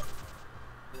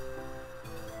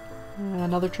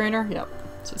 Another trainer? Yep.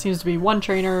 So it seems to be one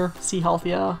trainer, see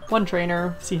Healthia, one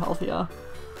trainer, see Healthia.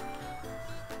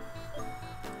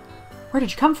 Where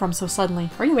did you come from so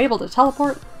suddenly? Are you able to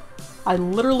teleport? I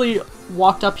literally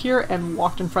walked up here and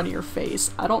walked in front of your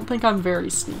face. I don't think I'm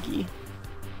very sneaky.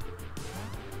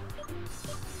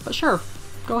 But sure.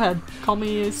 Go ahead, call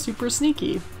me super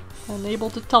sneaky and able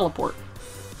to teleport.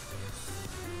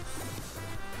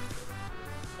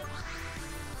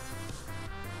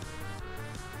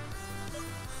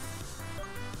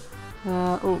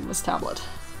 Oh, Miss Tablet.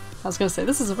 I was gonna say,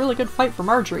 this is a really good fight for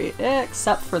Marjorie,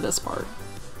 except for this part.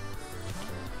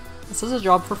 This is a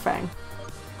job for Fang.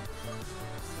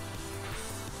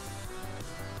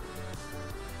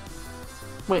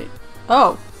 Wait.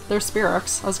 Oh! There's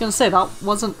Spirax. I was gonna say, that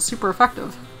wasn't super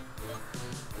effective.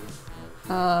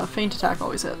 Feint attack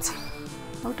always hits.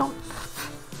 Oh, don't...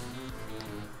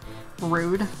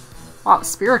 Rude. Wow,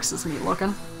 Spirax is neat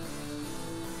looking.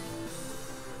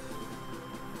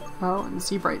 Oh, and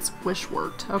Zebrite's wish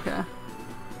worked. Okay.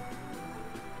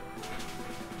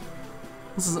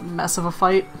 This is a mess of a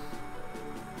fight.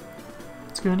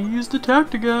 It's gonna use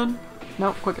detect again.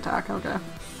 Nope, quick attack, okay.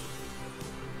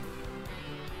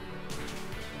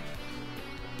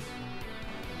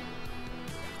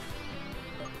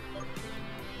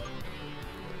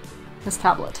 This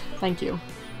tablet. Thank you.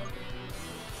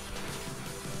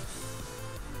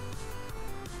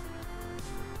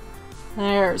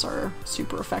 There's our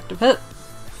super effective hit.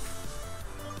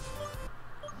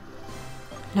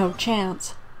 No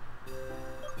chance.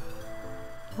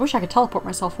 I wish I could teleport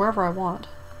myself wherever I want.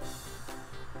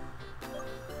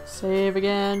 Save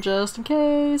again, just in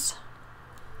case.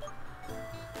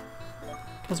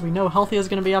 Because we know Healthy is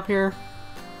going to be up here.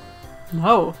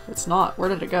 No, it's not. Where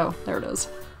did it go? There it is.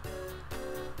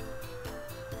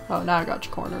 Oh, now I got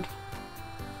you cornered.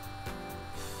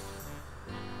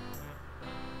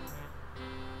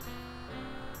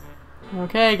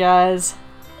 Okay, guys.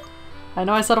 I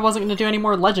know I said I wasn't going to do any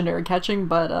more legendary catching,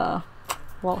 but,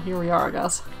 well, here we are, I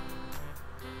guess.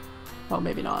 Oh,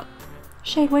 maybe not.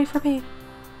 Shade, wait for me.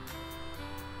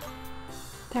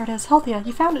 There it is. Healthia,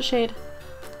 you found it, Shade.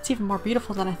 It's even more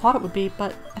beautiful than I thought it would be,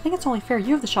 but I think it's only fair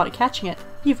you have the shot at catching it.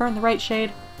 You've earned the right,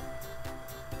 Shade.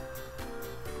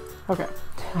 Okay.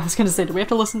 I was gonna say, do we have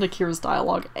to listen to Kira's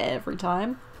dialogue every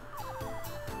time?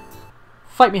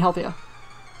 Fight me, Healthia.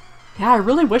 Yeah, I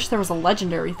really wish there was a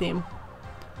legendary theme.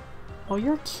 Oh,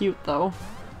 you're cute, though.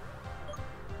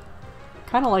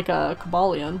 Kinda like a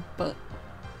Kabalion, but...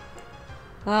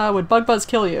 would Bug Buzz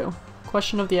kill you?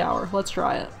 Question of the hour. Let's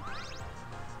try it.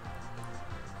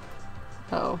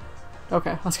 Uh-oh.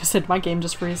 Okay, I was gonna say, did my game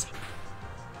just freeze?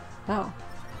 Oh.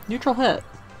 Neutral hit.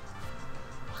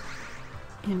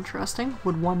 Interesting.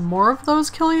 Would one more of those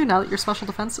kill you now that your special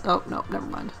defense- oh, no, never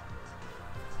mind.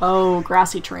 Oh,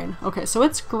 grassy terrain. Okay, so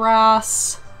it's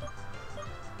grass.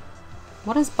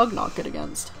 What is Bug not good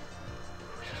against?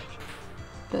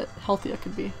 That Healthia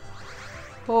could be.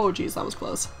 Oh, geez, that was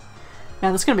close.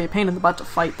 Man, this is gonna be a pain in the butt to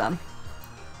fight then.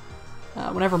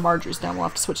 Whenever Marjorie's down, we'll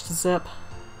have to switch to Zip.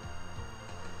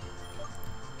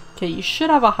 Okay, you should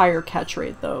have a higher catch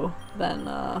rate, though, than,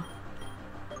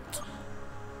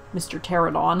 Mr.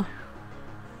 Pterodon.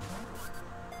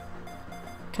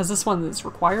 Because this one is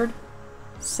required,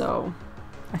 so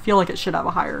I feel like it should have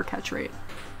a higher catch rate.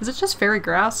 Is it just Fairy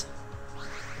Grass?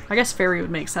 I guess Fairy would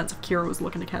make sense if Kira was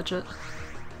looking to catch it.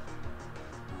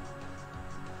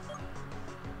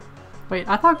 Wait,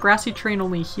 I thought Grassy Terrain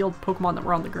only healed Pokemon that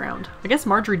were on the ground. I guess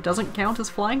Marjorie doesn't count as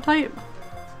flying type?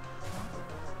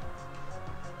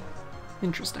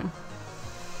 Interesting.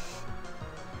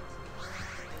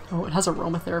 Oh, it has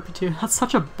aromatherapy too. That's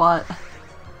such a butt.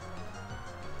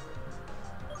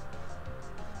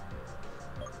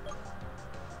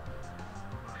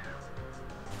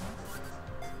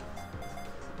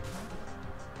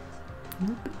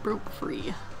 Nope, it broke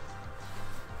free.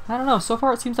 I don't know, so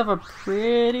far it seems to have a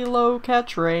pretty low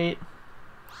catch rate.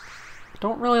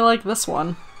 Don't really like this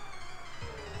one.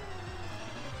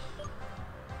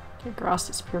 Okay, grass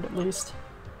disappeared at least.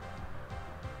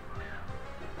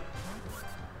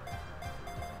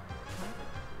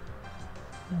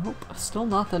 Nope, still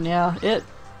nothing, yeah. It...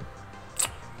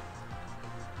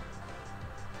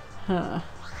 Huh.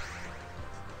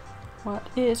 What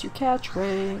is your catch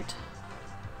rate?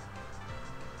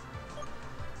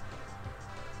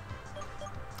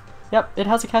 Yep, it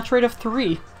has a catch rate of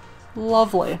 3.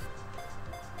 Lovely.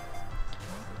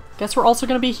 Guess we're also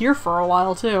gonna be here for a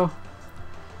while, too.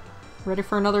 Ready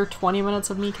for another 20 minutes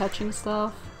of me catching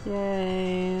stuff?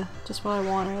 Yay. Just what I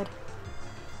wanted.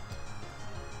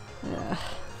 Yeah.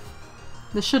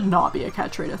 This should not be a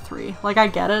catch rate of 3. Like, I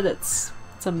get it, it's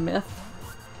a myth.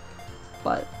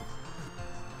 But...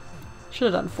 should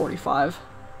have done 45.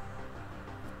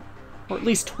 Or at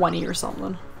least 20 or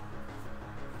something.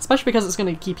 Especially because it's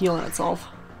going to keep healing itself.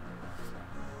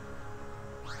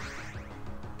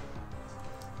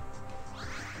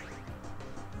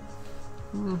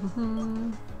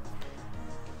 Mm-hmm.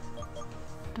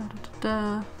 Da da da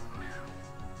da.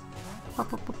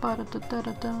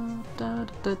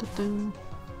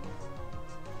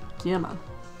 Yeah, man.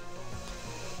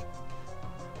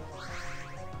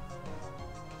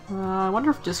 I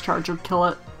wonder if Discharge would kill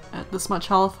it at this much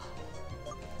health.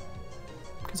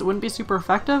 Because it wouldn't be super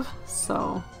effective,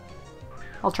 so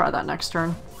I'll try that next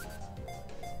turn.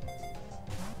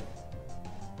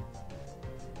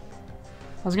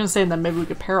 I was gonna say then maybe we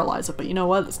could paralyze it, but you know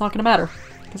what? It's not gonna matter,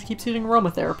 because it keeps using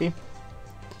aromatherapy.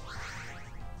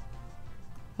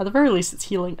 At the very least, it's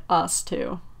healing us,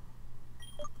 too.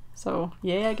 So,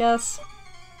 yay, I guess.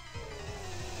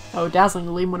 Oh, Dazzling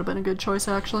Gleam would have been a good choice,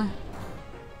 actually.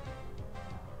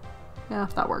 Yeah,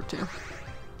 that worked, too.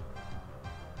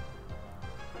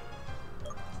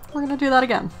 We're gonna do that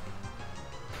again.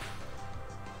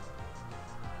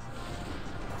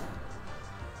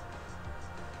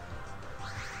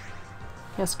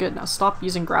 Yes, good. Now stop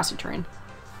using Grassy Terrain.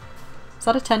 Is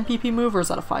that a 10 PP move or is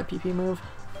that a 5 PP move?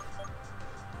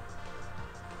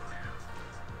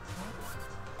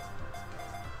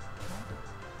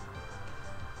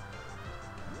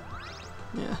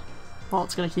 Yeah. Well,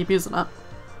 it's gonna keep using it.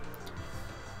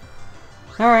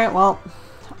 Alright, well,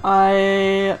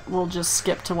 I will just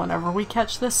skip to whenever we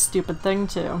catch this stupid thing,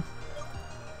 too.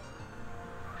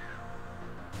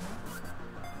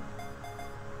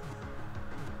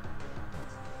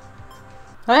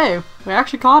 Hey, we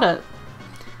actually caught it!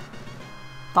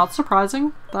 That's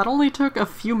surprising. That only took a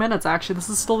few minutes, actually. This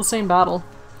is still the same battle.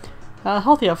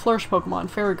 Healthia, flourish Pokemon,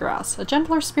 Fairy Grass. A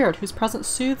gentler spirit whose presence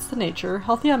soothes the nature,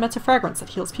 Healthia emits a fragrance that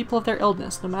heals people of their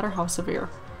illness, no matter how severe.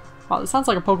 Wow, this sounds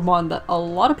like a Pokemon that a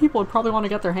lot of people would probably want to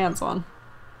get their hands on.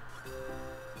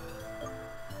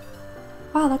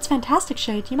 Wow, that's fantastic,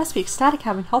 Shade. You must be ecstatic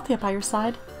having Healthia by your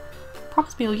side.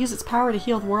 Promise me you'll use its power to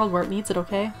heal the world where it needs it,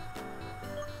 okay?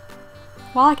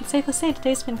 Well, I can safely say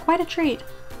today's been quite a treat.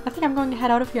 I think I'm going to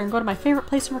head out of here and go to my favorite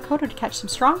place in Rikoto to catch some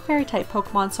strong fairy-type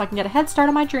Pokemon so I can get a head start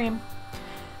on my dream.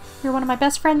 You're one of my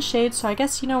best friends, Shade, so I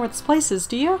guess you know where this place is,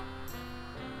 do you?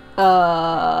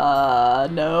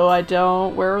 No, I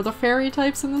don't. Where are the fairy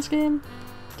types in this game?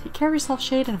 Take care of yourself,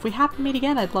 Shade, and if we happen to meet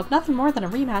again, I'd love nothing more than a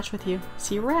rematch with you.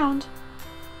 See you around.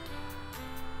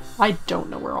 I don't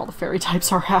know where all the fairy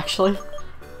types are, actually,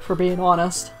 for being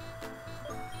honest.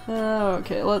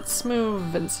 Okay, let's move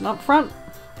Vincent up front.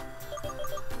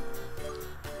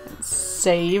 And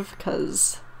save,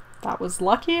 because that was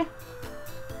lucky.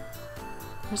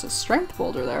 There's a strength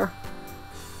boulder there.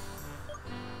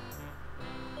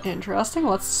 Interesting,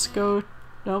 let's go...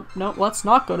 Nope, let's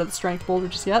not go to the strength boulder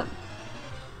just yet.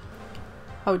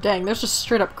 Oh dang, there's just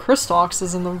straight up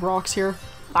Kristoxes in the rocks here.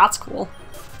 That's cool.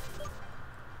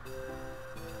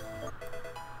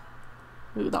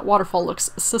 Ooh, that waterfall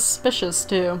looks suspicious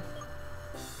too.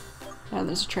 And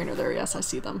there's a trainer there, yes, I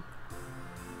see them.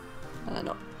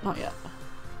 No, not yet.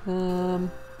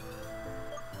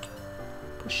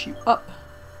 Push you up.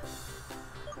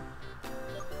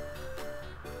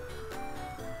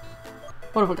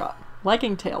 What have we got?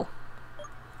 Lagging tail.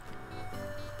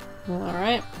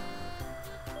 Alright.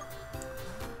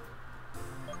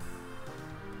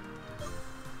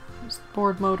 Use the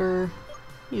board motor.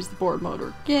 Use the board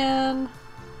motor again.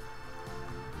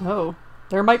 Oh,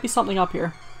 there might be something up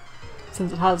here,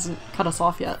 since it hasn't cut us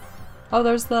off yet. Oh,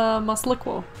 there's the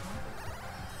Muslico.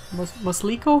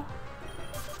 Muslico?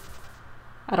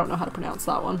 I don't know how to pronounce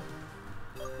that one.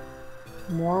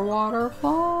 More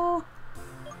waterfall?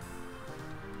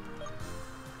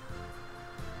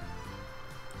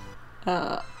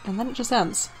 And then it just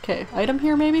ends. Okay, item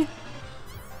here maybe?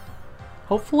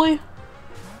 Hopefully?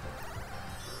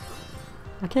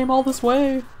 I came all this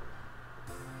way!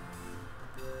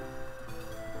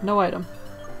 No item.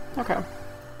 Okay.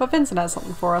 But Vincent has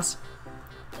something for us.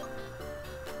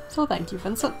 So thank you,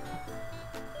 Vincent.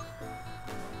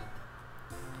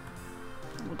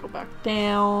 We'll go back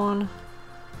down.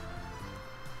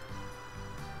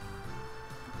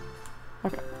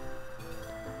 Okay.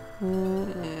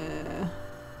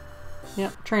 Yeah,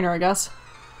 trainer, I guess.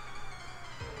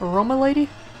 Aroma lady?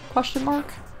 Question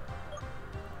mark?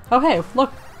 Oh hey,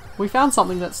 look! We found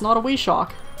something that's not a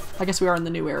Weeshock. I guess we are in the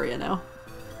new area now.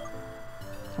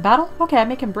 A battle? Okay,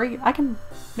 I can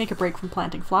make a break from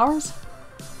planting flowers.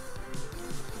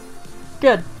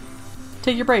 Good.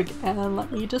 Take your break and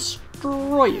let me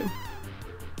destroy you.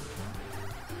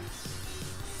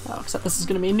 Oh, except this is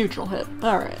gonna be a neutral hit.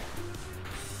 Alright.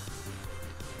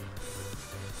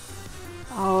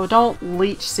 Oh, don't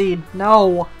leech seed.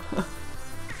 No!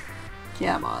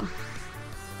 Come on.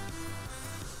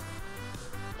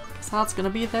 Guess that's gonna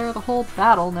be there the whole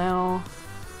battle now.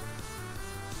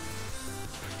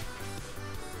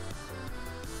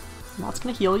 And that's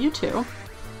gonna heal you too.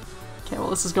 Okay, well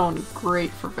this is going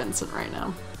great for Vincent right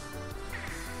now.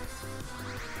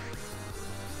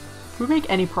 Did we make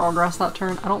any progress that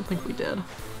turn? I don't think we did.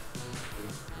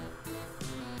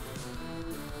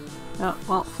 Oh,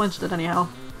 well, flinched it anyhow.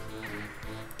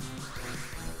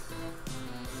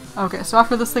 Okay, so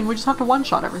after this thing we just have to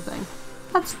one-shot everything.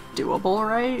 That's doable,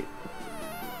 right?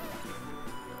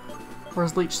 Or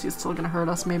is Leech Seed still gonna hurt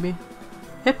us, maybe?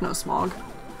 Hypnosmog.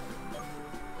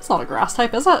 It's not a grass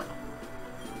type, is it?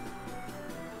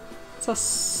 It's a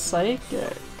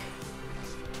psychic.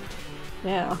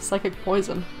 Yeah, psychic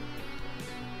poison.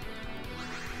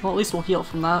 Well, at least we'll heal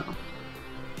from that.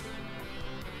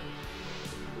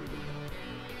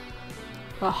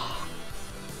 Ugh.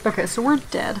 Okay, so we're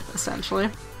dead, essentially.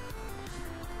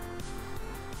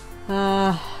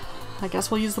 I guess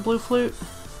we'll use the blue flute.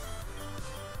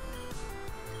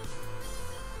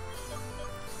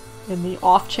 In the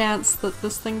off chance that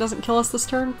this thing doesn't kill us this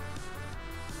turn.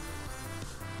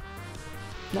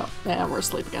 No, yeah, we're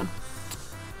asleep again.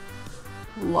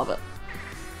 Love it.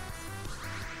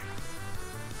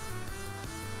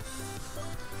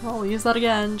 I'll use that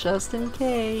again, just in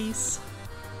case.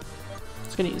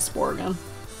 Just gonna use Spore again.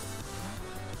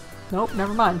 Nope,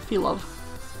 never mind. Feelove.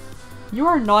 You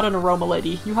are not an Aroma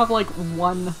Lady. You have like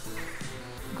one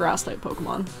Grass-type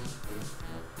Pokemon.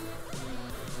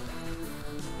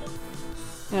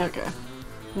 Okay.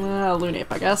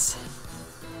 Lunape, I guess.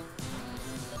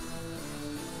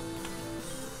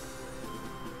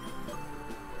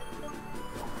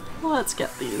 Let's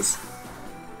get these.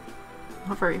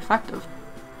 Not very effective.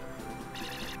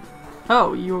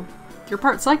 Oh, you're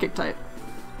part Psychic type.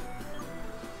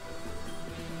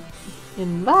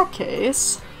 In that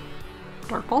case...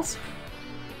 Dark Pulse?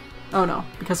 Oh no,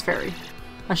 because Fairy.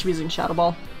 I should be using Shadow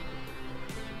Ball.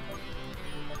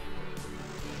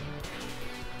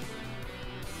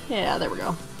 Yeah, there we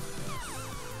go.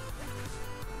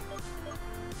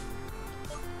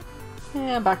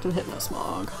 And back to the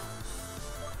Hypnosmog.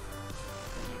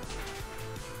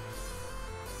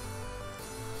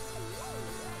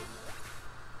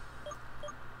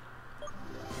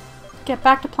 Get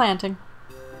back to planting.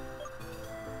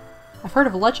 I've heard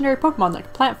of a legendary Pokemon that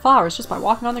can plant flowers just by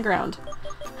walking on the ground.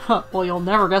 Huh, well, you'll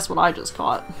never guess what I just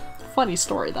caught. Funny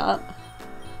story, that.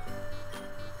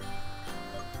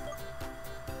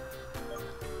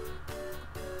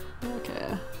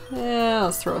 Okay. Yeah,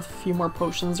 let's throw a few more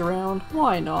potions around.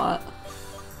 Why not?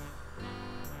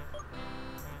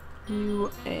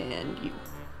 You and you.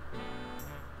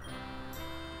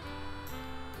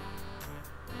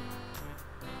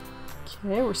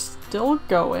 Okay, we're still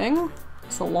going.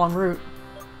 It's a long route.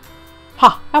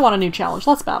 Ha! I want a new challenge.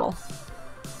 Let's battle.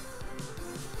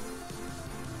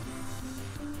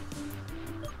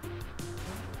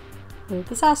 With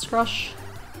this Astrush.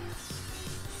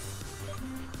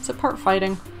 Is it part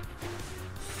fighting?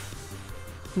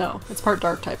 No, it's part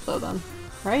dark type though then,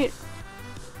 right?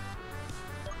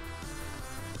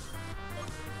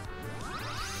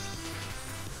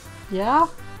 Yeah?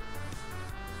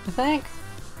 I think?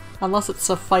 Unless it's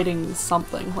a fighting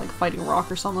something, like fighting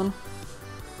rock or something.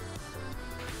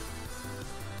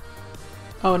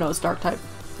 Oh no, it's dark type.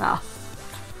 Ah.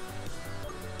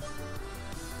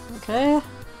 Okay.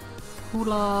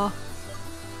 Hula.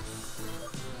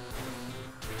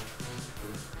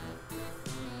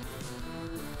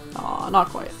 Aw, not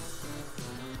quite.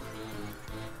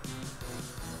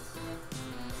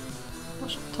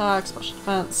 Special attack, special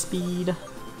defense, speed.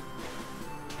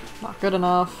 Not good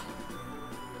enough.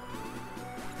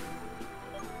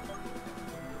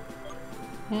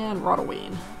 And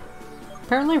Rotoween.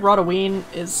 Apparently Rotoween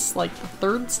is like the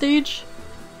third stage.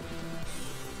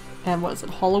 And what is it,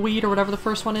 Hollowweed or whatever the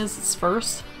first one is, it's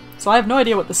first. So I have no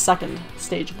idea what the second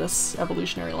stage of this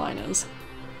evolutionary line is.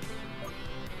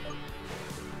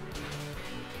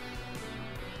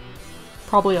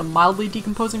 Probably a mildly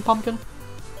decomposing pumpkin.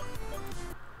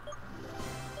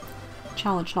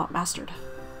 Challenge not mastered.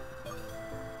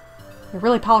 There are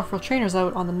really powerful trainers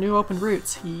out on the new open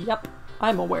routes. Yep,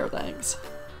 I'm aware, thanks.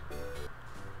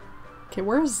 Okay,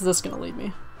 where is this gonna lead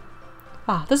me?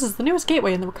 Ah, this is the newest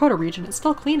gateway in the Rikoto region. It's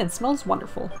still clean and smells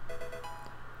wonderful.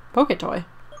 Poketoy.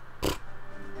 Of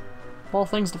all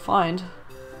things to find.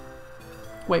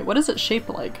 Wait, what is it shaped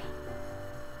like?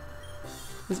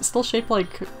 Is it still shaped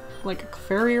like a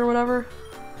fairy or whatever?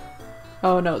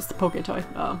 Oh no, it's the Poketoy.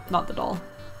 Not the doll.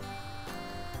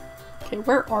 Okay,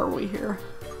 where are we here?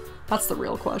 That's the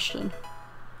real question.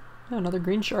 Oh, another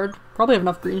green shard. Probably have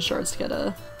enough green shards to get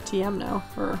a TM now,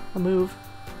 or a move.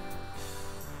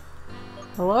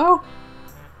 Hello?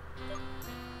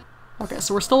 Okay,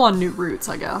 so we're still on new routes,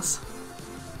 I guess.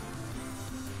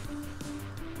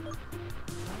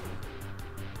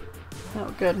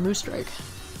 Oh good, Moose Strike.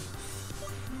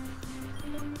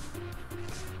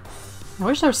 I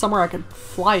wish there was somewhere I could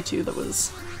fly to that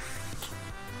was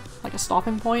like a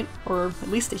stopping point, or at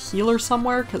least a healer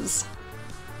somewhere, because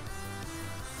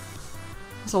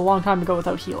it's a long time to go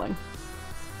without healing.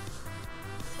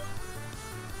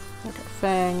 Okay,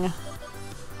 Fang. And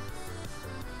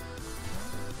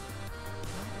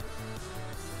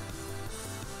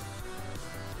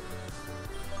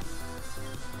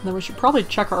then we should probably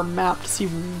check our map to see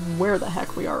where the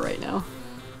heck we are right now.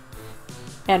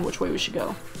 And which way we should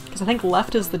go. Because I think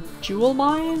left is the jewel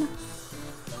mine?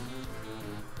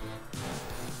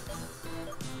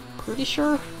 Pretty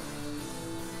sure.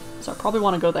 So I probably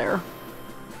want to go there.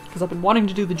 Because I've been wanting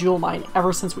to do the jewel mine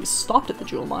ever since we stopped at the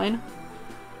jewel mine.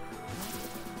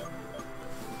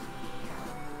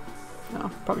 No,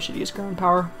 probably should use ground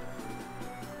power.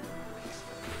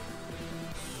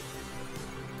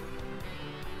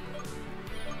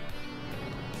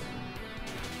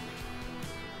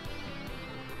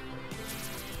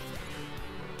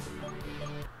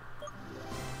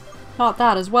 Not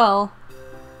that as well.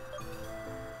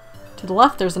 To the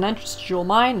left there's an entrance to Jewel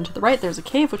Mine, and to the right there's a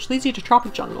cave which leads you to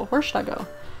Tropic Jungle. Where should I go?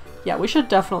 Yeah, we should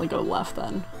definitely go left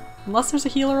then. Unless there's a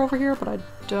healer over here, but I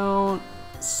don't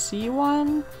see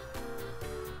one.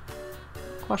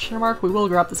 Question mark. We will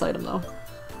grab this item though.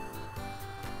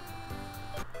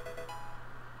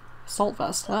 Assault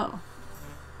vest. Oh.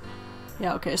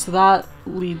 Yeah, okay, so that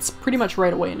leads pretty much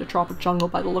right away into Tropic Jungle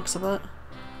by the looks of it.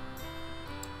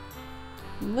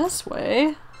 And this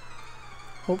way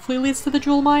hopefully leads to the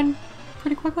Jewel Mine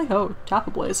pretty quickly. Oh, Tap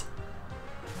Ablaze.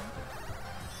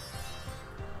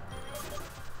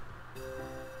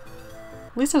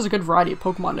 At least there's a good variety of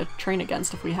Pokemon to train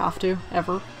against if we have to,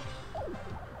 ever.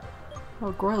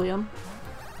 Oh, Gorlium.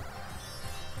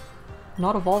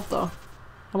 Not evolved though.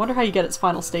 I wonder how you get its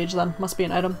final stage then. Must be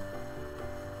an item.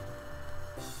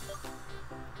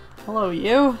 Hello,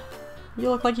 you. You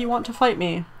look like you want to fight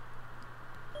me.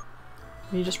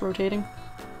 Are you just rotating?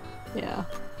 Yeah.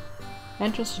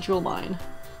 Entrance to Jewel Mine.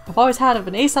 I've always had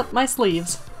an ace up my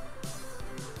sleeves.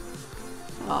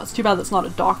 Oh, it's too bad that's not a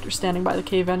doctor standing by the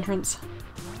cave entrance.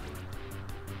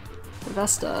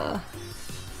 Vesta.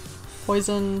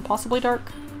 Poison, possibly dark?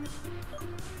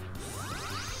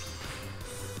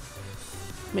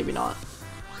 Maybe not.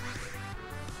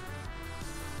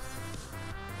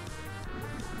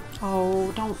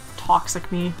 Oh, don't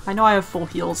toxic me. I know I have full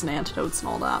heals and antidotes and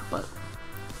all that, but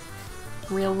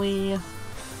really?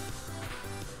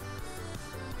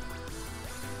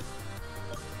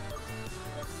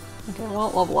 Okay,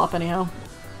 well, level up anyhow.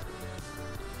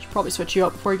 Should probably switch you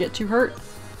up before you get too hurt.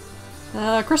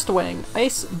 Crystal Wing,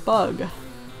 Ice Bug.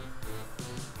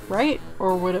 Right?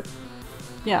 Or would it...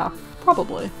 Yeah,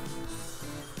 probably.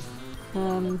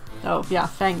 Oh, yeah,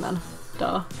 Fang then.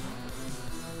 Duh.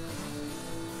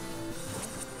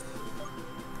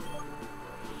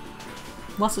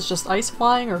 Unless it's just ice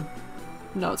flying, or...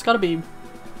 No, it's gotta be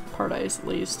part ice at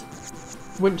least.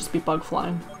 It wouldn't just be bug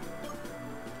flying.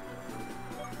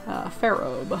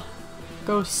 Pharobe.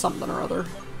 Go something or other.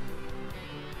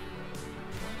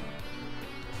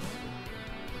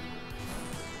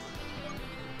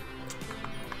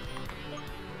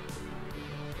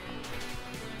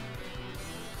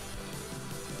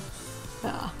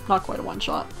 Yeah, not quite a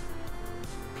one-shot.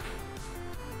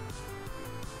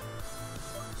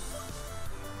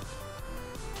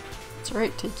 That's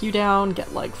right, take you down,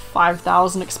 get like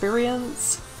 5,000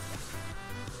 experience.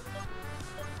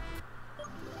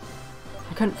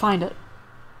 I couldn't find it.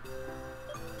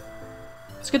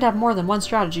 It's good to have more than one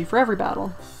strategy for every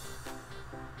battle.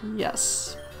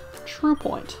 Yes. True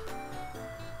point.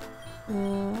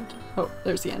 And... oh,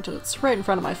 there's the antidote. It's right in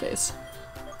front of my face.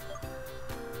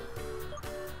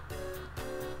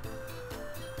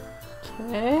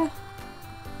 Okay.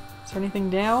 Is there anything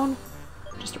down?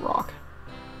 Just a rock.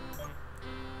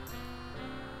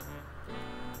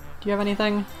 Do you have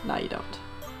anything? No, you don't.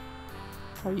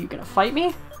 Are you gonna fight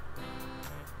me?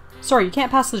 Sorry, you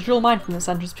can't pass the Jewel Mine from this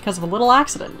entrance because of a little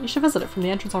accident. You should visit it from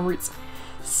the entrance on routes.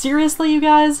 Seriously, you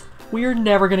guys? We are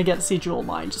never gonna get to see Jewel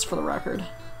Mine, just for the record.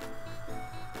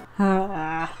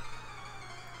 I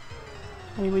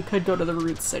mean, we could go to the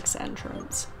Route 6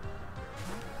 entrance.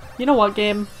 You know what,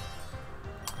 game?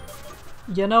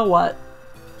 You know what?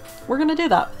 We're gonna do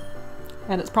that.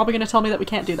 And it's probably gonna tell me that we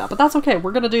can't do that, but that's okay,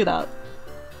 we're gonna do that.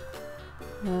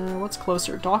 What's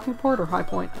closer, Docking Port or High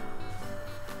Point?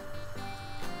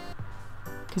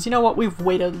 Because you know what, we've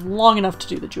waited long enough to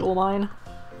do the Jewel Mine.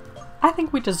 I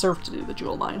think we deserve to do the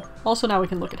Jewel Mine. Also now we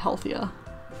can look at Healthia.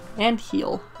 And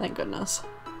heal, thank goodness.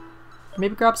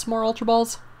 Maybe grab some more Ultra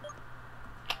Balls?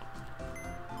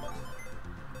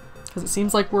 Because it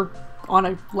seems like we're on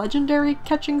a legendary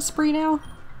catching spree now.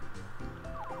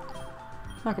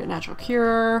 Okay, Natural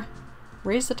Cure.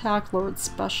 Raised attack, lowered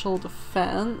special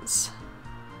defense.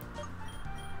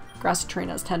 Grassy Terrain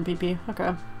has 10 PP,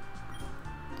 okay.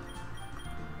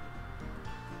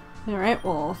 Alright,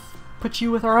 we'll put you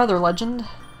with our other legend.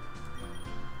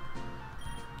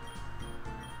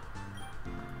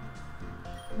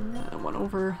 And one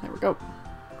over, there we go.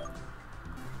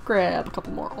 Grab a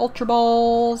couple more Ultra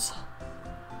Balls.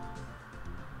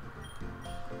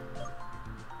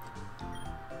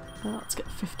 Let's get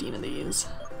 15 of these.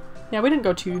 Yeah, we didn't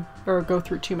go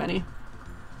through too many.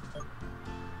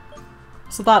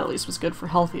 So that at least was good for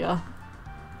Healthia.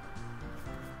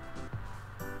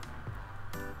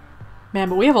 Man,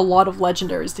 but we have a lot of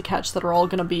legendaries to catch that are all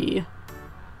gonna be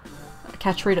a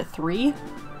catch rate at 3.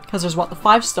 Because there's what, the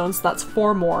 5 stones, so that's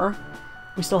 4 more.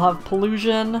 We still have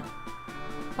Pollusion,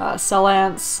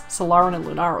 Celance, Solaran, and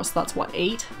Lunaro, so that's what,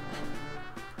 8?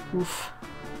 Oof.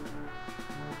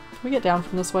 Can we get down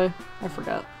from this way? I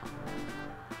forget.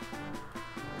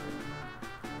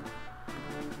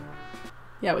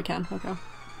 Yeah, we can. Okay.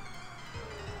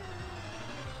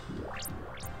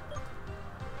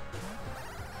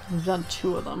 We've done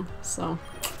 2 of them, so...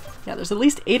 Yeah, there's at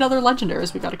least 8 other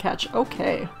legendaries we gotta catch.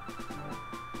 Okay.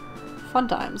 Fun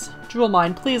times. Jewel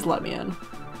Mine, please let me in.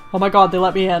 Oh my god, they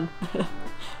let me in. Do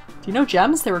you know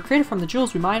gems? They were created from the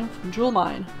jewels we mine from Jewel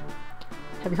Mine.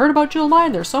 Have you heard about Jewel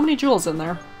Mine? There's so many jewels in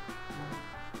there.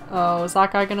 Oh, is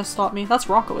that guy gonna stop me? That's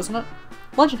Rocco, isn't it?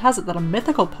 Legend has it that a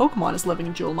mythical Pokemon is living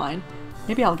in Jewel Mine.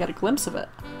 Maybe I'll get a glimpse of it.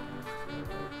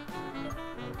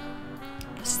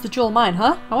 This is the Jewel Mine,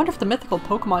 huh? I wonder if the mythical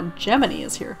Pokemon Gemini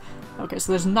is here. Okay,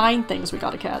 so there's 9 things we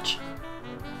gotta catch.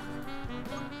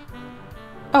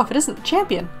 Oh, if it isn't the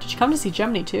champion, did you come to see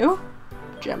Gemini too?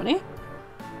 Gemini?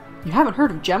 You haven't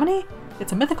heard of Gemini?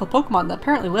 It's a mythical Pokemon that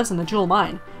apparently lives in the Jewel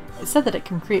Mine. It's said that it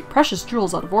can create precious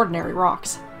jewels out of ordinary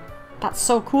rocks. That's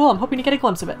so cool, I'm hoping to get a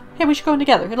glimpse of it. Hey, we should go in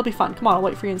together, it'll be fun. Come on, I'll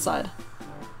wait for you inside.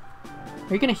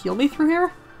 Are you gonna heal me through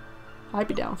here? I'd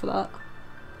be down for that.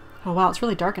 Oh wow, it's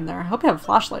really dark in there. I hope you have a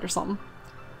flashlight or something.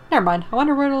 Never mind, I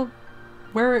wonder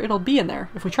where it'll be in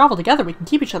there. If we travel together, we can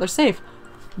keep each other safe.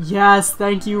 Yes,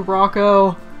 thank you,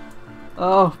 Rocco.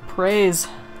 Oh, praise.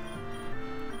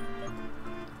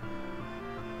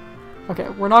 Okay,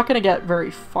 we're not gonna get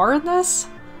very far in this.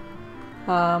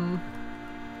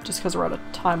 Just because we're out of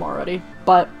time already.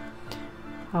 But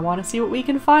I want to see what we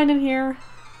can find in here.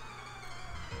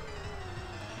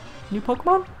 New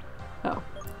Pokemon? Oh,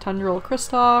 Tundral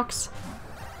Kristox.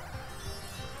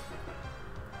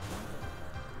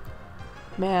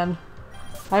 Man,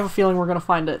 I have a feeling we're gonna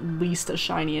find at least a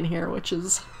shiny in here, which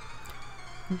is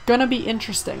gonna be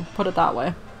interesting, put it that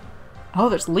way. Oh,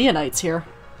 there's Leonites here.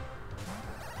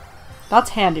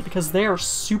 That's handy because they are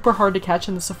super hard to catch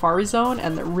in the Safari Zone,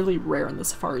 and they're really rare in the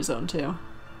Safari Zone too.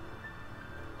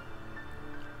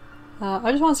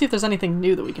 I just want to see if there's anything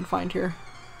new that we can find here.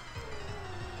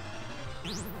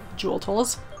 Jewel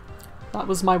Tolls. That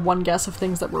was my one guess of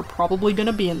things that were probably going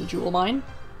to be in the Jewel Mine.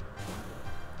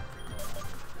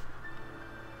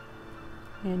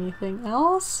 Anything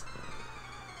else?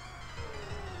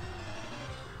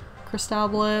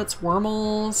 Crystablets,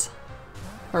 Wormholes.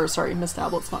 Or, sorry,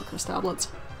 Mistablets, not Crystablets.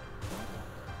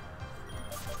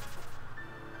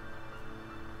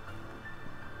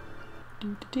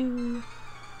 Doo-doo-doo.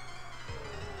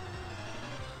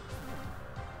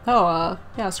 Oh,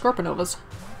 yeah, Scorpinovas.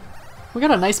 We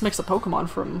got a nice mix of Pokemon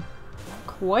from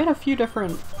quite a few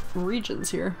different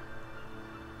regions here.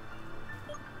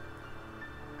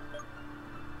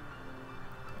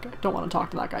 Okay, don't want to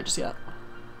talk to that guy just yet.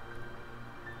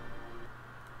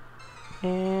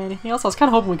 Anything else? I was kind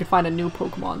of hoping we could find a new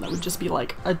Pokemon that would just be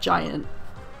like a giant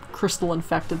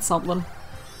crystal-infected something.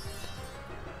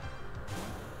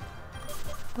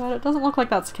 But it doesn't look like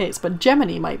that's the case, but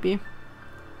Gemini might be.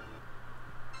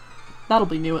 That'll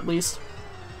be new at least.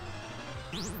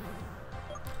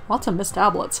 Lots of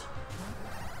Mistablets.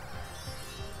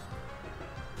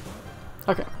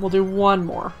 Okay, we'll do one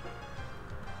more.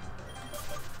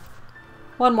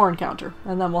 One more encounter,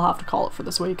 and then we'll have to call it for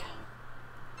this week.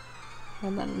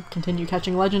 And then continue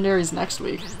catching legendaries next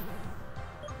week.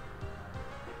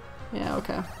 Yeah,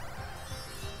 okay.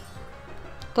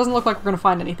 Doesn't look like we're gonna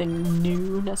find anything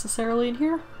new necessarily in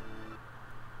here.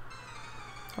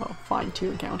 Oh, find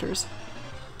 2 encounters.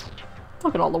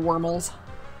 Look at all the wormholes.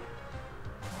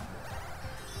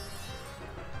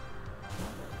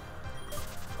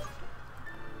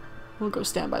 We'll go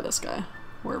stand by this guy,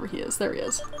 wherever he is. There he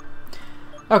is.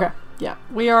 Okay, yeah,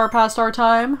 we are past our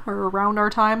time, or around our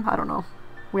time, I don't know.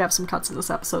 We have some cuts in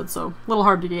this episode, so a little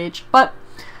hard to gauge, but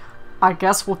I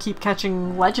guess we'll keep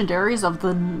catching legendaries of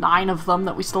the 9 of them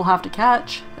that we still have to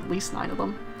catch. At least 9 of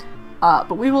them.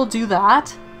 But we will do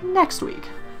that next week.